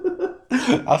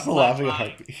 Heartbeat. I'm still laughing at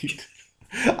Flatline. Heartbeat.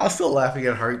 I'm still laughing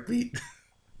at Heartbeat.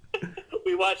 We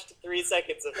We watched 3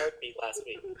 seconds of Heartbeat last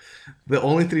week. The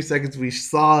only 3 seconds we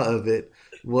saw of it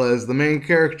was the main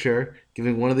character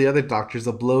giving one of the other doctors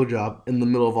a blowjob in the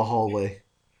middle of a hallway.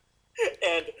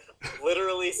 And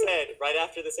literally said, right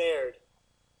after this aired,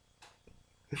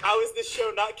 how is this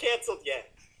show not canceled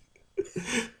yet?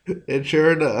 And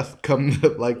sure enough, come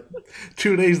like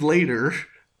 2 days later,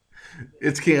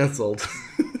 it's canceled.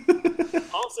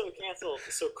 Also canceled,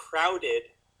 so Crowded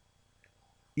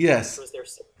Yes, was their.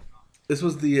 this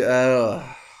was the oh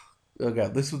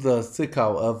god, this was the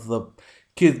sitcom of the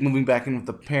kids moving back in with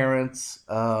the parents.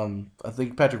 I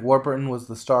think Patrick Warburton was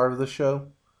the star of the show.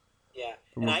 Yeah,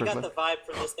 and Remember I got correctly? the vibe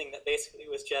from this thing that basically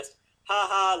was just,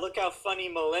 haha, look how funny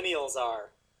millennials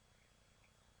are.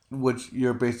 Which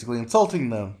you're basically insulting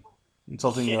them,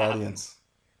 insulting your Yeah. audience.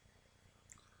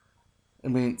 I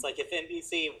mean, It's like if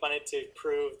NBC wanted to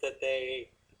prove that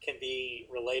they can be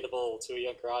relatable to a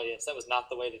younger audience, that was not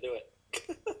the way to do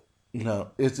it.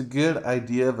 it's a good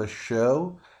idea of a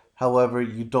show. However,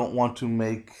 you don't want to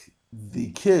make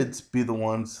the kids be the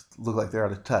ones look like they're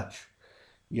out of touch.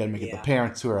 You got to make it the Yeah.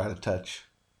 parents who are out of touch.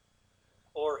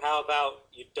 Or how about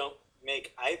you don't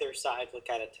make either side look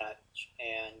out of touch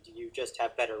and you just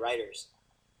have better writers?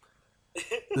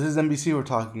 This is NBC we're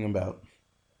talking about.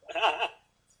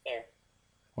 Fair.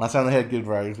 Last time they had good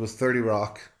writers was 30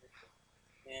 Rock.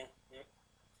 Yeah.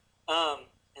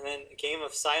 And then Game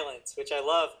of Silence, which I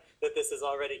love that this is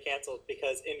already canceled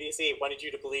because NBC wanted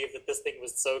you to believe that this thing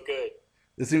was so good.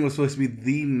 This thing was supposed to be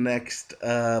the next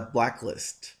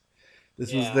Blacklist.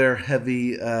 This was Yeah. their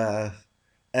heavy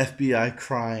FBI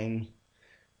crime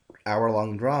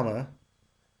hour-long drama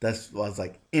that was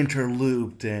like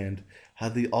interlooped and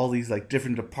had all these like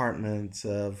different departments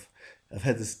of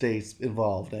heads of states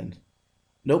involved. And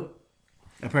nope,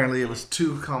 apparently it was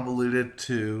too convoluted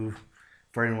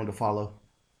for anyone to follow.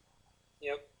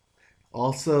 Yep.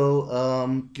 Also,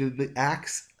 the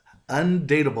acts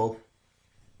undateable.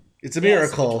 It's a Yes,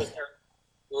 which miracle. was their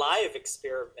live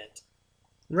experiment.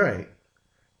 Right.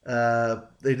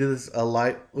 They did this a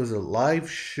live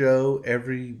show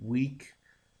every week,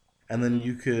 and then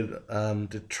you could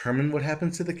determine what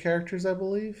happens to the characters, I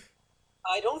believe.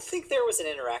 I don't think there was an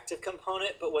interactive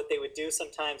component, but what they would do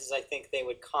sometimes is I think they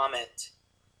would comment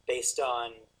based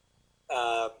on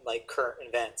like current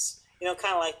events. You know,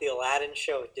 kind of like the Aladdin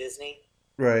show at Disney.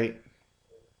 Right.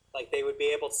 Like they would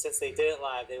be able to, since they did it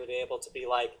live, they would be able to be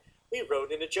like, we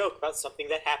wrote in a joke about something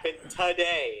that happened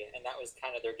today, and that was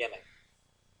kind of their gimmick.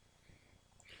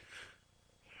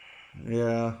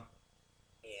 Yeah.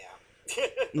 Yeah.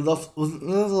 It was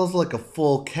also like a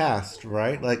full cast,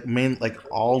 right? Like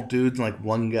all dudes and like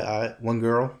one guy, one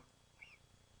girl.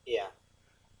 Yeah.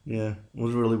 Yeah, it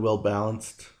was really well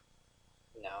balanced.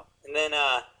 No. And then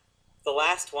the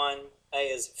last one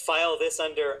is file this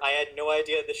under. I had no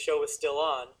idea the show was still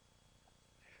on.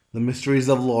 The Mysteries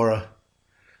of Laura.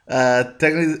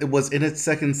 Technically, it was in its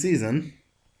second season,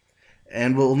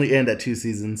 and will only end at 2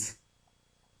 seasons.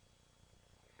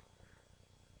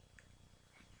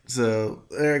 So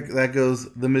there, that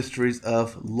goes The Mysteries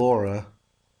of Laura.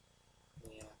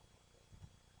 Yeah.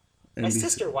 My NBC.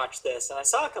 sister watched this, and I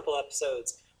saw a couple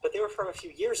episodes, but they were from a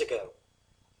few years ago.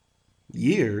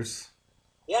 Years.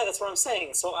 Yeah, that's what I'm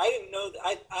saying. So I didn't know.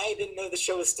 I didn't know the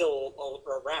show was still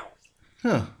around.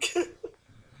 Huh.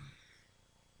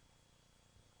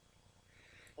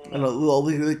 I I don't don't know. Well,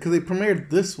 because they premiered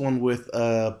this one with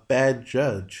Bad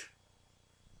Judge.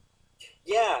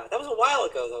 Yeah, that was a while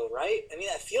ago, though, right? I mean,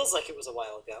 that feels like it was a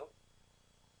while ago.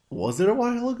 Was it a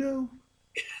while ago?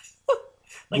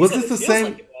 Like Was I said, this it the feels same?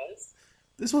 like it was.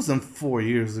 This wasn't 4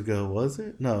 years ago, was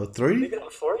it? No, 3? Maybe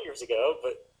not 4 years ago,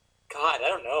 but God, I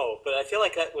don't know. But I feel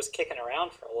like that was kicking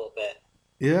around for a little bit.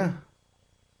 Yeah.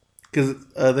 Because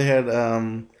they had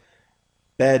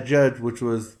Bad Judge, which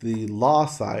was the law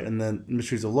side, and then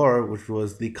Mysteries of Laura, which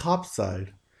was the cop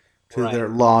side to Right. their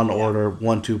Law and Yeah. Order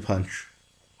 1-2 punch.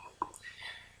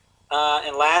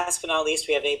 And last but not least,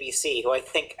 we have ABC, who I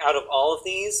think out of all of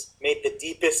these made the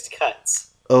deepest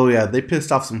cuts. Oh yeah, they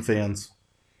pissed off some fans.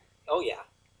 Oh yeah,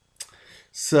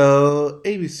 So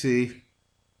ABC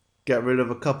got rid of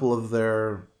a couple of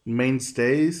their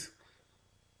mainstays,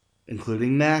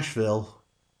 including Nashville.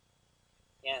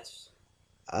 yes.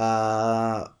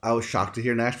 I was shocked to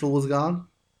hear Nashville was gone.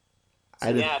 So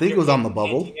I didn't yeah, if think you're it was on the Kate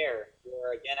bubble. Pantier,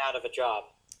 you're again out of a job.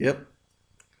 Yep.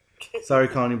 Sorry,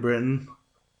 Connie Britton.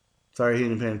 Sorry,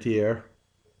 Hayden Panettiere.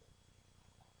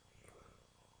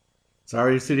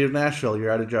 Sorry, City of Nashville.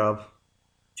 You're out of job.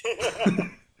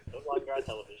 No longer on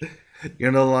television.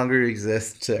 You no longer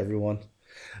exist to everyone.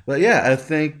 But yeah, I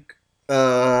think.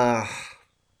 Actually,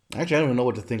 I don't even know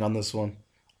what to think on this one.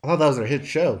 I thought that was their hit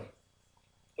show.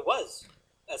 It was.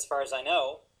 as far as I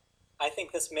know, I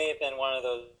think this may have been one of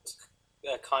those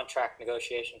contract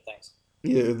negotiation things.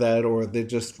 Either that, or they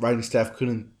just writing staff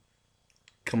couldn't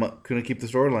keep the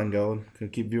storyline going,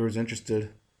 couldn't keep viewers interested.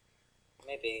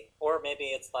 Maybe, or maybe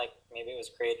it's like maybe it was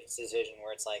a creative decision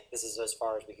where it's like this is as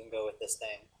far as we can go with this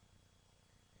thing.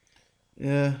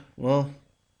 Yeah, well,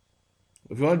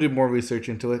 if you want to do more research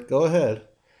into it, go ahead.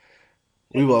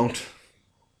 We won't.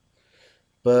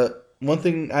 But one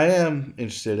thing I am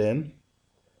interested in,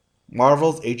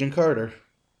 Marvel's Agent Carter.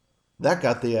 That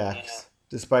got the Yeah, axe,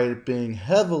 despite it being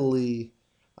heavily,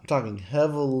 I'm talking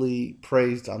heavily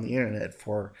praised on the internet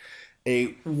for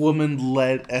a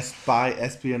woman-led spy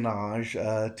espionage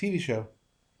TV show.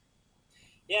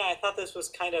 yeah. I thought this was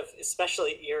kind of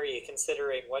especially eerie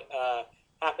considering what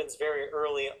happens very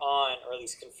early on, or at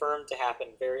least confirmed to happen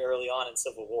very early on in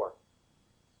Civil War.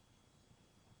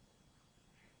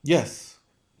 Yes,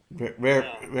 very,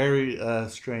 Yeah, very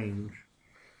strange.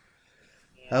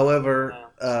 yeah. However,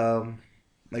 Wow.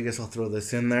 I guess I'll throw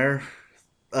this in there.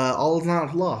 All is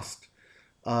not lost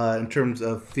in terms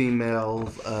of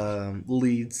female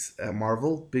leads at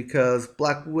Marvel because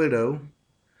Black Widow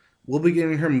will be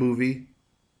getting her movie,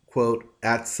 quote,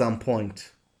 at some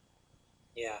point.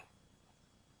 Yeah.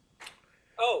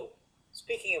 Oh,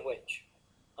 speaking of which,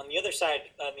 on the other side,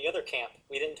 on the other camp,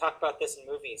 we didn't talk about this in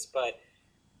movies, but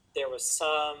there was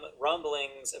some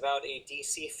rumblings about a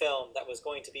DC film that was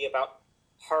going to be about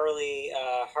Harley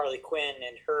Quinn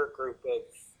and her group of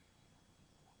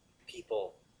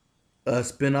people. A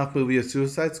spin off movie of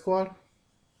Suicide Squad?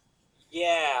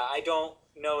 Yeah, I don't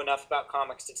know enough about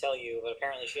comics to tell you, but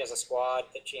apparently she has a squad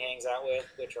that she hangs out with,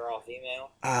 which are all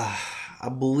female. I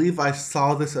believe I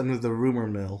saw this under the rumor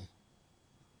mill.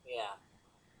 Yeah,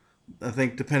 I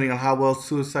think depending on how well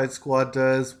Suicide Squad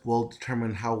does, will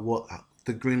determine how well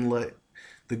the green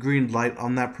light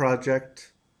on that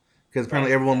project. Because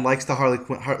apparently right. everyone Yeah, likes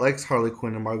likes Harley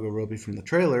Quinn and Margot Robbie from the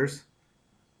trailers.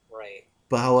 right,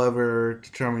 But however,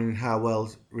 determining how well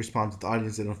it responds with the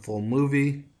audience in a full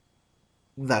movie,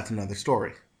 that's another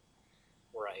story.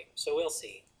 right. So we'll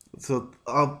see. So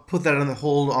I'll put that on the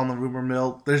hold on the rumor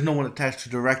mill. There's no one attached to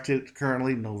direct it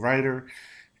currently, no writer.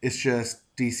 It's just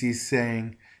DC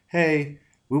saying, "Hey,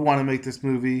 we want to make this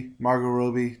movie. Margot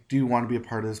Robbie, do you want to be a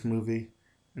part of this movie?"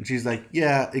 And she's like,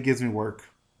 "Yeah, it gives me work."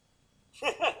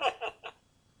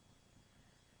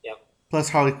 Yep. Plus,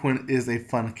 Harley Quinn is a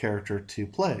fun character to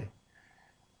play.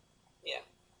 Yeah.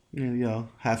 You know,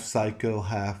 half psycho,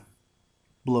 half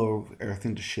blow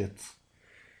everything to shits.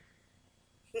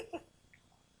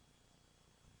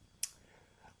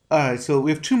 All right, so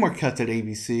we have two more cuts at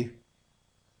ABC.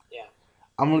 Yeah.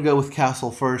 I'm gonna go with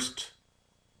Castle first.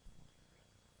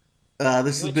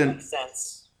 This has Which been makes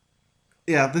sense.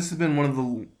 this has been one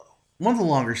of the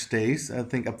longer stays. I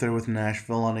think up there with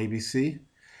Nashville on ABC.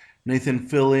 Nathan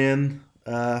Fillion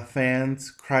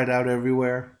fans cried out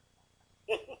everywhere,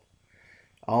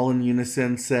 all in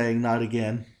unison, saying "Not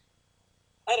again."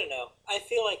 I don't know. I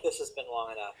feel like this has been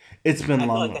long enough. It's been I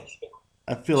feel like long. that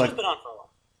I feel should like have been on for a while.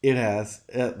 it has.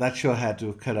 That show had to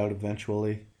have cut out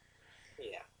eventually.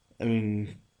 Yeah. I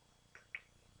mean,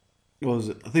 what was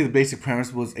it? I think the basic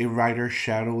premise was a writer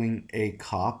shadowing a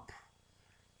cop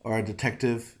or a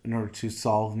detective in order to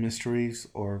solve mysteries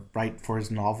or write for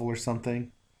his novel or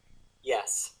something.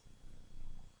 Yes.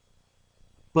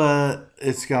 But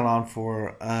it's gone on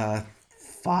for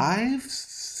 5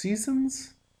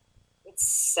 seasons, It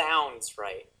sounds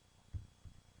right.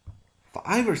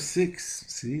 5 or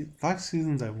 6, 5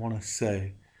 seasons. I want to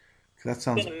say 'cause that It's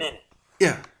sounds been a minute.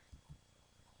 yeah.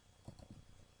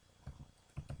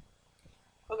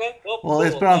 Okay. Well, Well,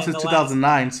 it's cool. been on And since the last.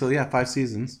 2009, so yeah, 5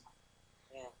 seasons.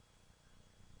 Yeah.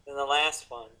 And the last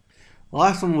one. The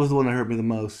last one was the one that hurt me the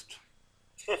most.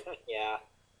 Yeah.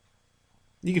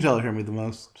 You can tell it hurt me the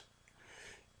most.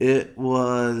 It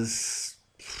was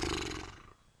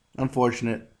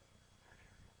unfortunate.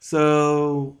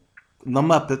 So the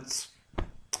Muppets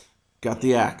got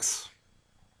the axe.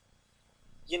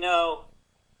 You know,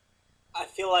 I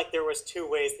feel like there was two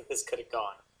ways that this could have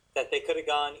gone. That they could have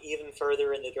gone even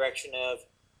further in the direction of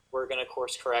we're going to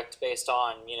course correct based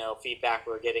on feedback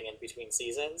we're getting in between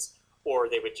seasons, or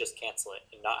they would just cancel it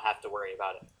and not have to worry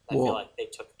about it. I feel Well, like they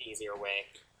took the easier way.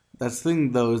 that's the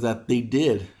thing though is that they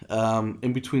did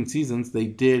in between seasons they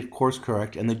did course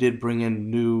correct and they did bring in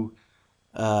new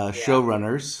Yeah.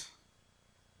 showrunners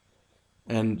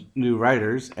and new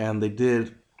writers and they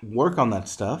did work on that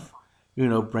stuff. You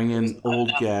know, bring It was in not old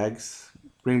enough gags,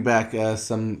 bring back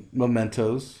some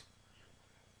mementos.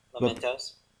 But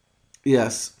mementos.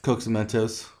 yes, Coke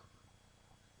mementos.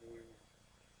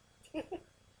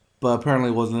 But apparently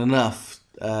it wasn't enough.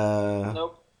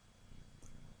 Nope.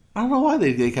 I don't know why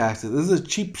they cast it. This is a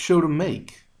cheap show to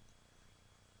make.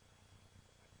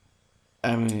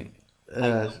 I mean, I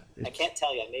uh, I can't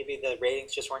tell you. Maybe the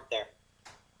ratings just weren't there.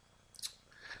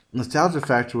 nostalgia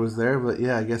factor was there, but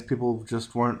yeah, I guess people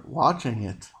just weren't watching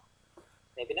it,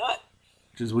 Maybe not.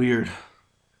 which is weird.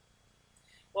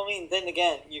 Well, I mean, then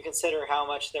again, you consider how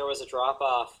much there was a drop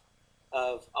off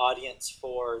of audience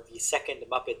for the second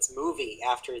Muppets movie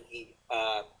after the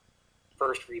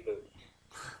first reboot.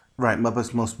 Right,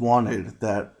 Muppets Most Wanted,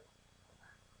 that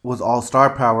was all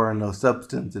star power and no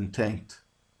substance and tanked.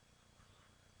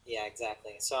 Yeah,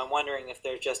 exactly. So I'm wondering if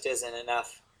there just isn't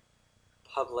enough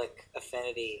public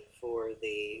affinity for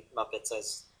the Muppets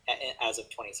as of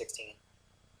 2016.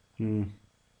 Hmm.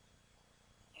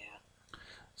 Yeah,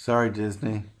 Sorry,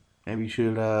 Disney. Maybe you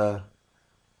should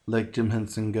let Jim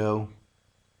Henson go.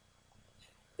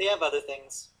 they have other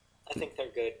things. I think they're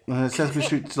good. Sesame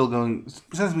Street still going.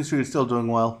 Sesame Street is still doing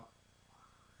well.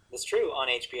 That's true on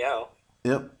HBO.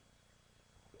 Yep.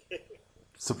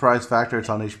 Surprise factor, it's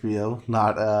on HBO,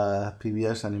 not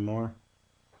PBS anymore.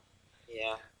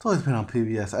 Yeah, It's always been on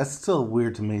PBS. That's still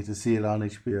weird to me to see it on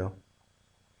HBO.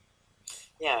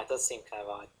 yeah, it does seem kind of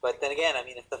odd. But then again, I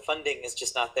mean, if the funding is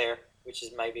just not there, which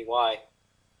is maybe why.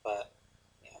 But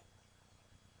yeah,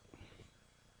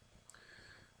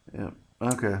 Yep.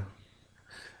 Okay.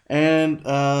 And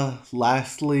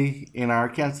lastly, in our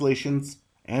cancellations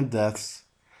and deaths,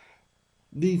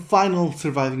 the final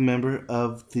surviving member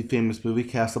of the famous movie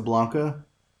Casablanca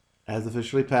has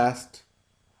officially passed.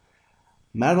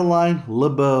 Madeline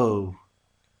LeBeau,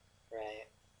 right.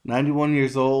 91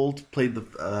 years old, played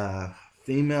the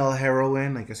female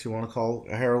heroine, I guess you want to call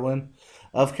a heroine,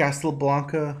 of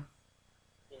Casablanca,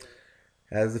 Mm,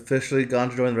 has officially gone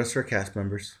to join the rest of her cast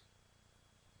members.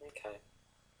 okay.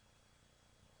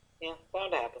 Yeah,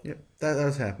 bound to happen. Yep, that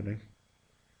was happening.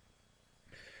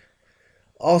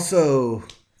 Also,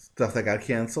 stuff that got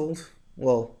canceled,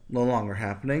 well, no longer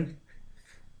happening,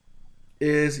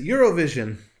 is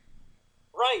Eurovision.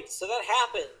 Right. So that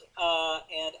happened,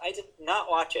 and I did not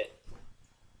watch it.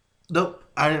 Nope,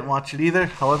 I didn't watch it either.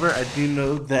 However, I do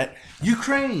know that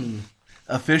Ukraine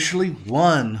officially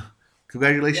won.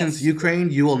 Congratulations, Yes,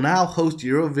 Ukraine. You will now host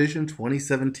Eurovision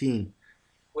 2017.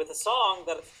 with a song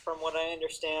that, from what I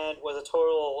understand, was a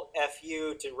total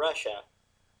fu to Russia.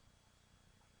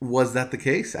 Was that the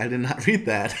case? I did not read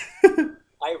that. I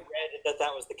read that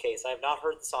that was the case. I have not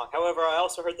heard the song. However, I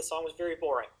also heard the song was very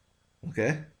boring.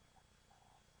 Okay.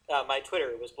 My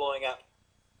Twitter was blowing up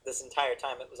this entire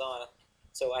time it was on,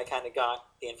 so I kind of got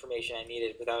the information I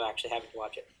needed without actually having to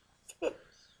watch it.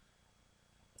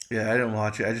 Yeah, I didn't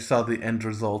watch it. I just saw the end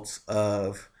results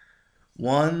of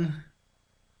one,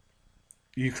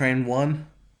 Ukraine won.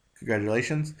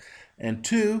 Congratulations. And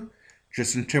two,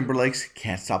 Justin Timberlake's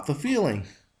Can't Stop the Feeling.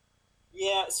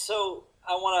 Yeah, so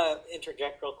I want to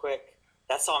interject real quick.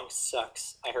 That song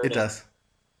sucks. I heard It it. does.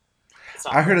 It's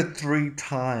not I heard good. it 3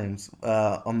 times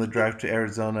on the drive to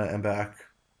Arizona and back.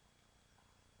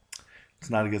 It's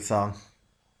not a good song.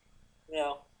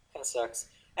 No, kind of sucks.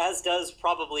 As does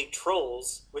probably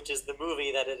Trolls, which is the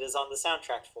movie that it is on the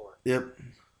soundtrack for. Yep.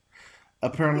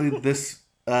 Apparently, this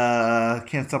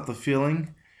Can't Stop the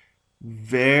Feeling,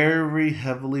 very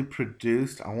heavily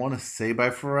produced, I want to say by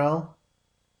Pharrell.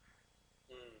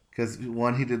 Mm, Because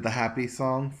one, he did the Happy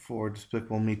song for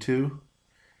Despicable Me 2.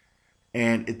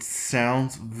 And it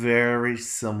sounds very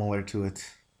similar to it.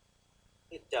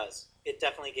 it does. It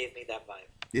definitely gave me that vibe.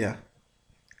 Yeah.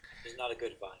 It's not a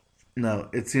good vibe. No,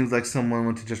 it seems like someone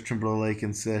went to Justin Timberlake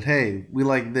and said, "Hey, we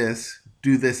like this.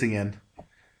 Do this again."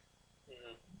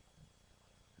 Mm,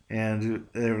 And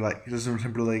they were like, Justin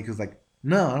Timberlake was like,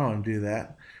 "No, I don't want to do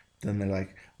that." Then they're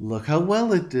like, "Look how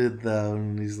well it did, though."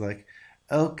 And he's like,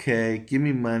 "Okay, give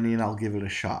me money and I'll give it a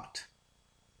shot."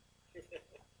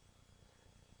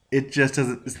 It just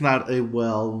doesn't. It's not a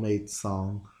well-made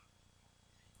song.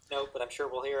 no, but I'm sure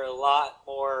we'll hear a lot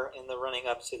more in the running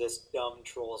up to this dumb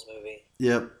Trolls movie.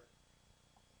 Yep.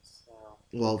 So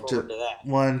Well, look forward to that.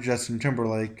 one, Justin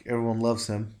Timberlake, everyone loves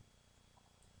him.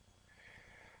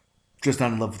 Just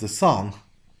not in love with the song,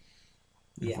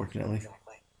 Yeah, unfortunately.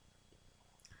 exactly.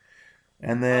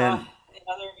 And then, In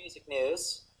other music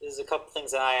news, there's a couple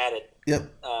things that I added yep.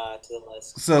 to the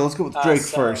list. So let's go with Drake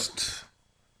So first.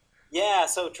 yeah,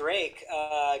 so Drake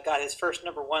got his first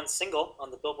 #1 single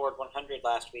on the Billboard 100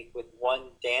 last week with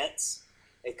 "One Dance,"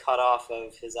 a cutoff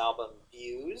of his album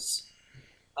 "Views."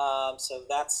 So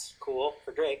that's cool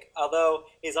for Drake. Although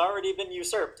he's already been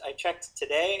usurped. I checked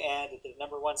today, and the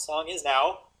 #1 song is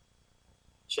now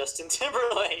Justin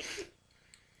Timberlake.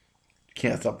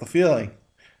 Can't stop the feeling.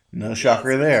 No Yes.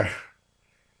 shocker there.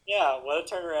 Yeah, what a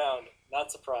turnaround.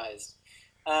 Not surprised.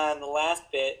 And the last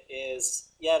bit is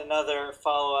yet another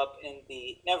follow up in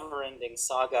the never ending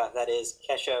saga that is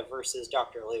Kesha versus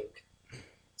Dr. Luke.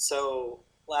 So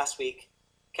last week,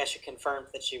 Kesha confirmed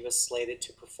that she was slated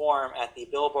to perform at the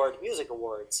Billboard Music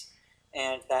Awards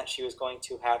and that she was going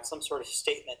to have some sort of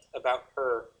statement about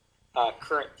her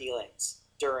current dealings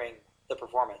during the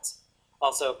performance.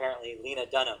 Also, apparently, Lena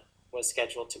Dunham was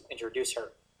scheduled to introduce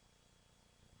her.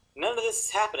 None of this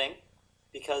is happening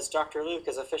because Dr. Luke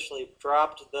has officially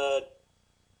dropped the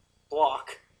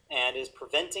block and is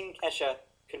preventing Kesha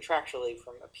contractually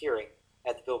from appearing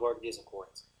at the Billboard Music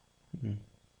Awards. Mm-hmm.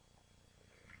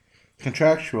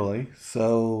 Contractually,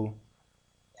 so.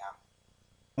 Yeah.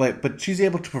 Wait, but she's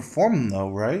able to perform though,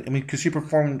 right? I mean, because she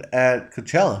performed at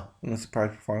Coachella in a surprise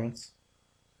performance.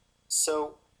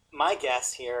 So my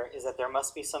guess here is that there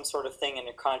must be some sort of thing in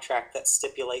your contract that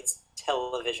stipulates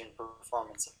television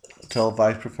performances.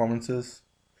 Televised performances?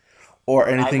 Or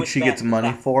anything she gets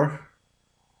money for?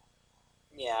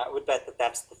 Yeah, I would bet that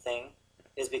that's the thing.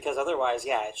 Is because otherwise,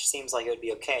 yeah, it seems like it would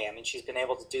be okay. I mean, she's been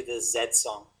able to do this Zed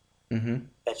song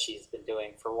that she's been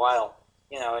doing for a while,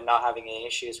 and not having any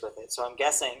issues with it. So I'm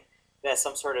guessing that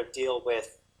some sort of deal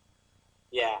with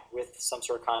some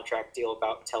sort of contract deal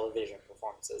about television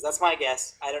performances. That's my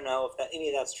guess. I don't know if any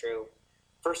of that's true.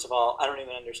 First of all, I don't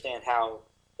even understand how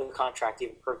the contract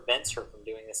even prevents her from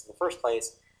doing this in the first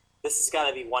place. This has got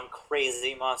to be one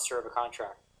crazy monster of a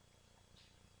contract.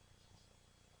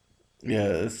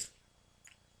 Yeah,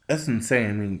 that's insane.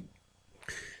 I mean,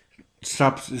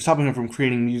 stopping her from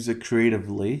creating music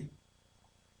creatively,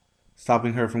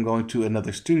 stopping her from going to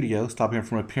another studio, stopping her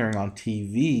from appearing on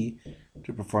TV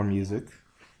to perform music.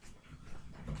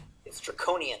 It's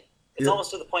draconian. It's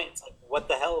almost to the point. It's like, what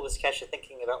the hell was Kesha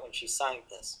thinking about when she signed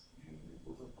this?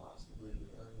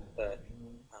 But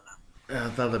I don't know. Yeah, I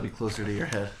thought that'd be closer to your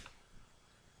head.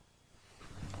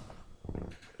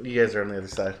 You guys are on the other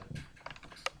side.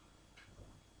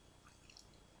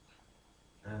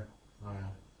 I don't know.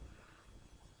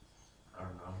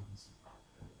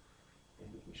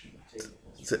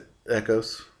 It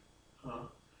echoes. Huh?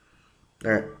 All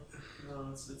right.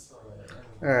 No, it's all right.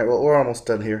 All right. Well, we're almost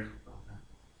done here.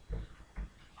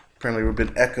 Apparently, we've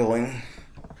been echoing.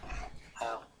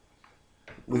 How?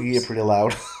 We get pretty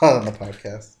loud on the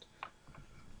podcast.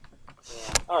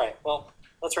 Yeah. All right. Well,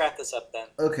 let's wrap this up then.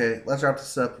 Okay, let's wrap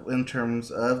this up in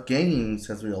terms of games,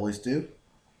 as we always do.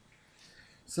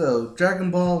 So,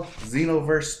 Dragon Ball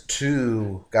Xenoverse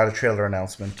 2 got a trailer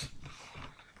announcement.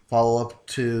 Follow up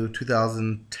to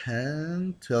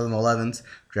 2011's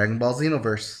Dragon Ball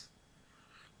Xenoverse,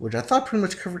 which I thought pretty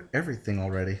much covered everything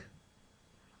already.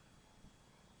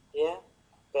 Yeah,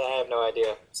 but I have no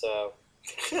idea, so.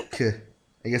 I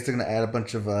guess they're going to add a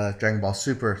bunch of Dragon Ball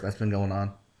Super that's been going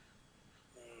on.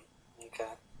 Okay.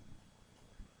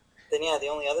 Then, yeah, the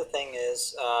only other thing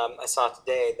is I saw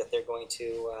today that they're going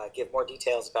to give more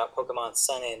details about Pokemon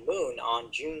Sun and Moon on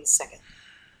June 2nd.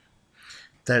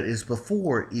 That is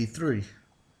before E3.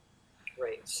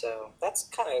 Right, so that's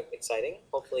kind of exciting.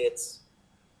 Hopefully it's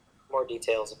more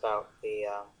details about the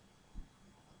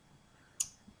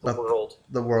world.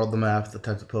 The world, the map, the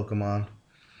types of Pokemon.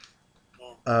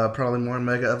 Yeah. Probably more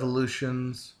Mega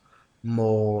Evolutions.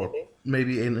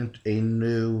 Maybe a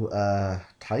new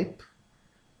type.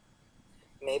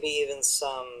 Maybe even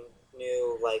some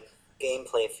new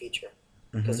gameplay feature,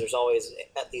 because there's always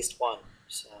at least one.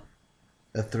 So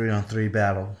a 3-on-3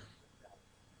 battle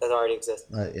that already exists.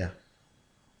 Yeah.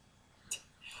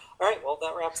 All right. Well,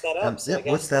 that wraps that up. So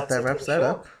what's that? That wraps that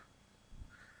up.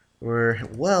 We're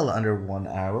well under 1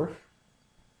 hour,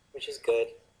 which is good.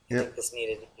 I think this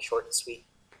needed to be short and sweet.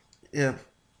 Yep.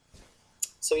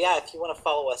 So yeah, if you want to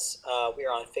follow us, we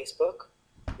are on Facebook,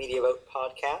 Media Boat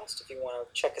Podcast. If you want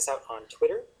to check us out on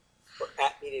Twitter, we're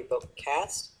at Media Boat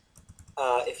Cast.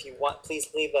 If you want,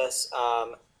 please leave us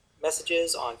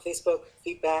messages on Facebook,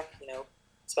 feedback,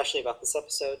 especially about this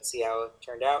episode, see how it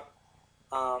turned out.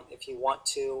 If you want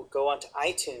to go onto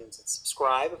iTunes and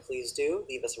subscribe, please do.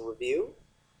 Leave us a review.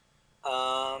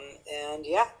 And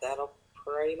yeah, that'll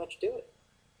pretty much do it.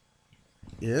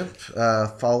 Yep.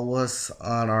 Follow us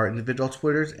on our individual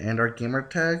Twitters and our gamer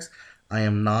tags. I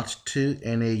am Naught2,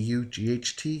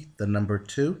 NAUGHT, the number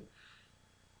 2.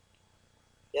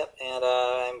 Yep, and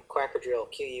I'm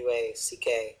Quackerdrill,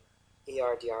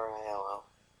 QUACKERDRILL.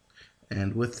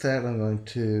 And with that, I'm going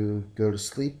to go to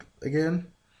sleep again.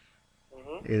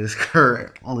 It is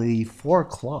currently 4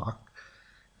 o'clock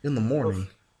in the morning.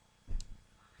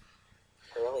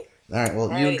 Early. All right,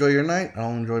 well, you enjoy your night.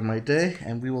 I'll enjoy my day,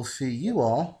 and we will see you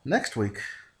all next week.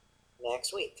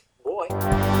 Boy.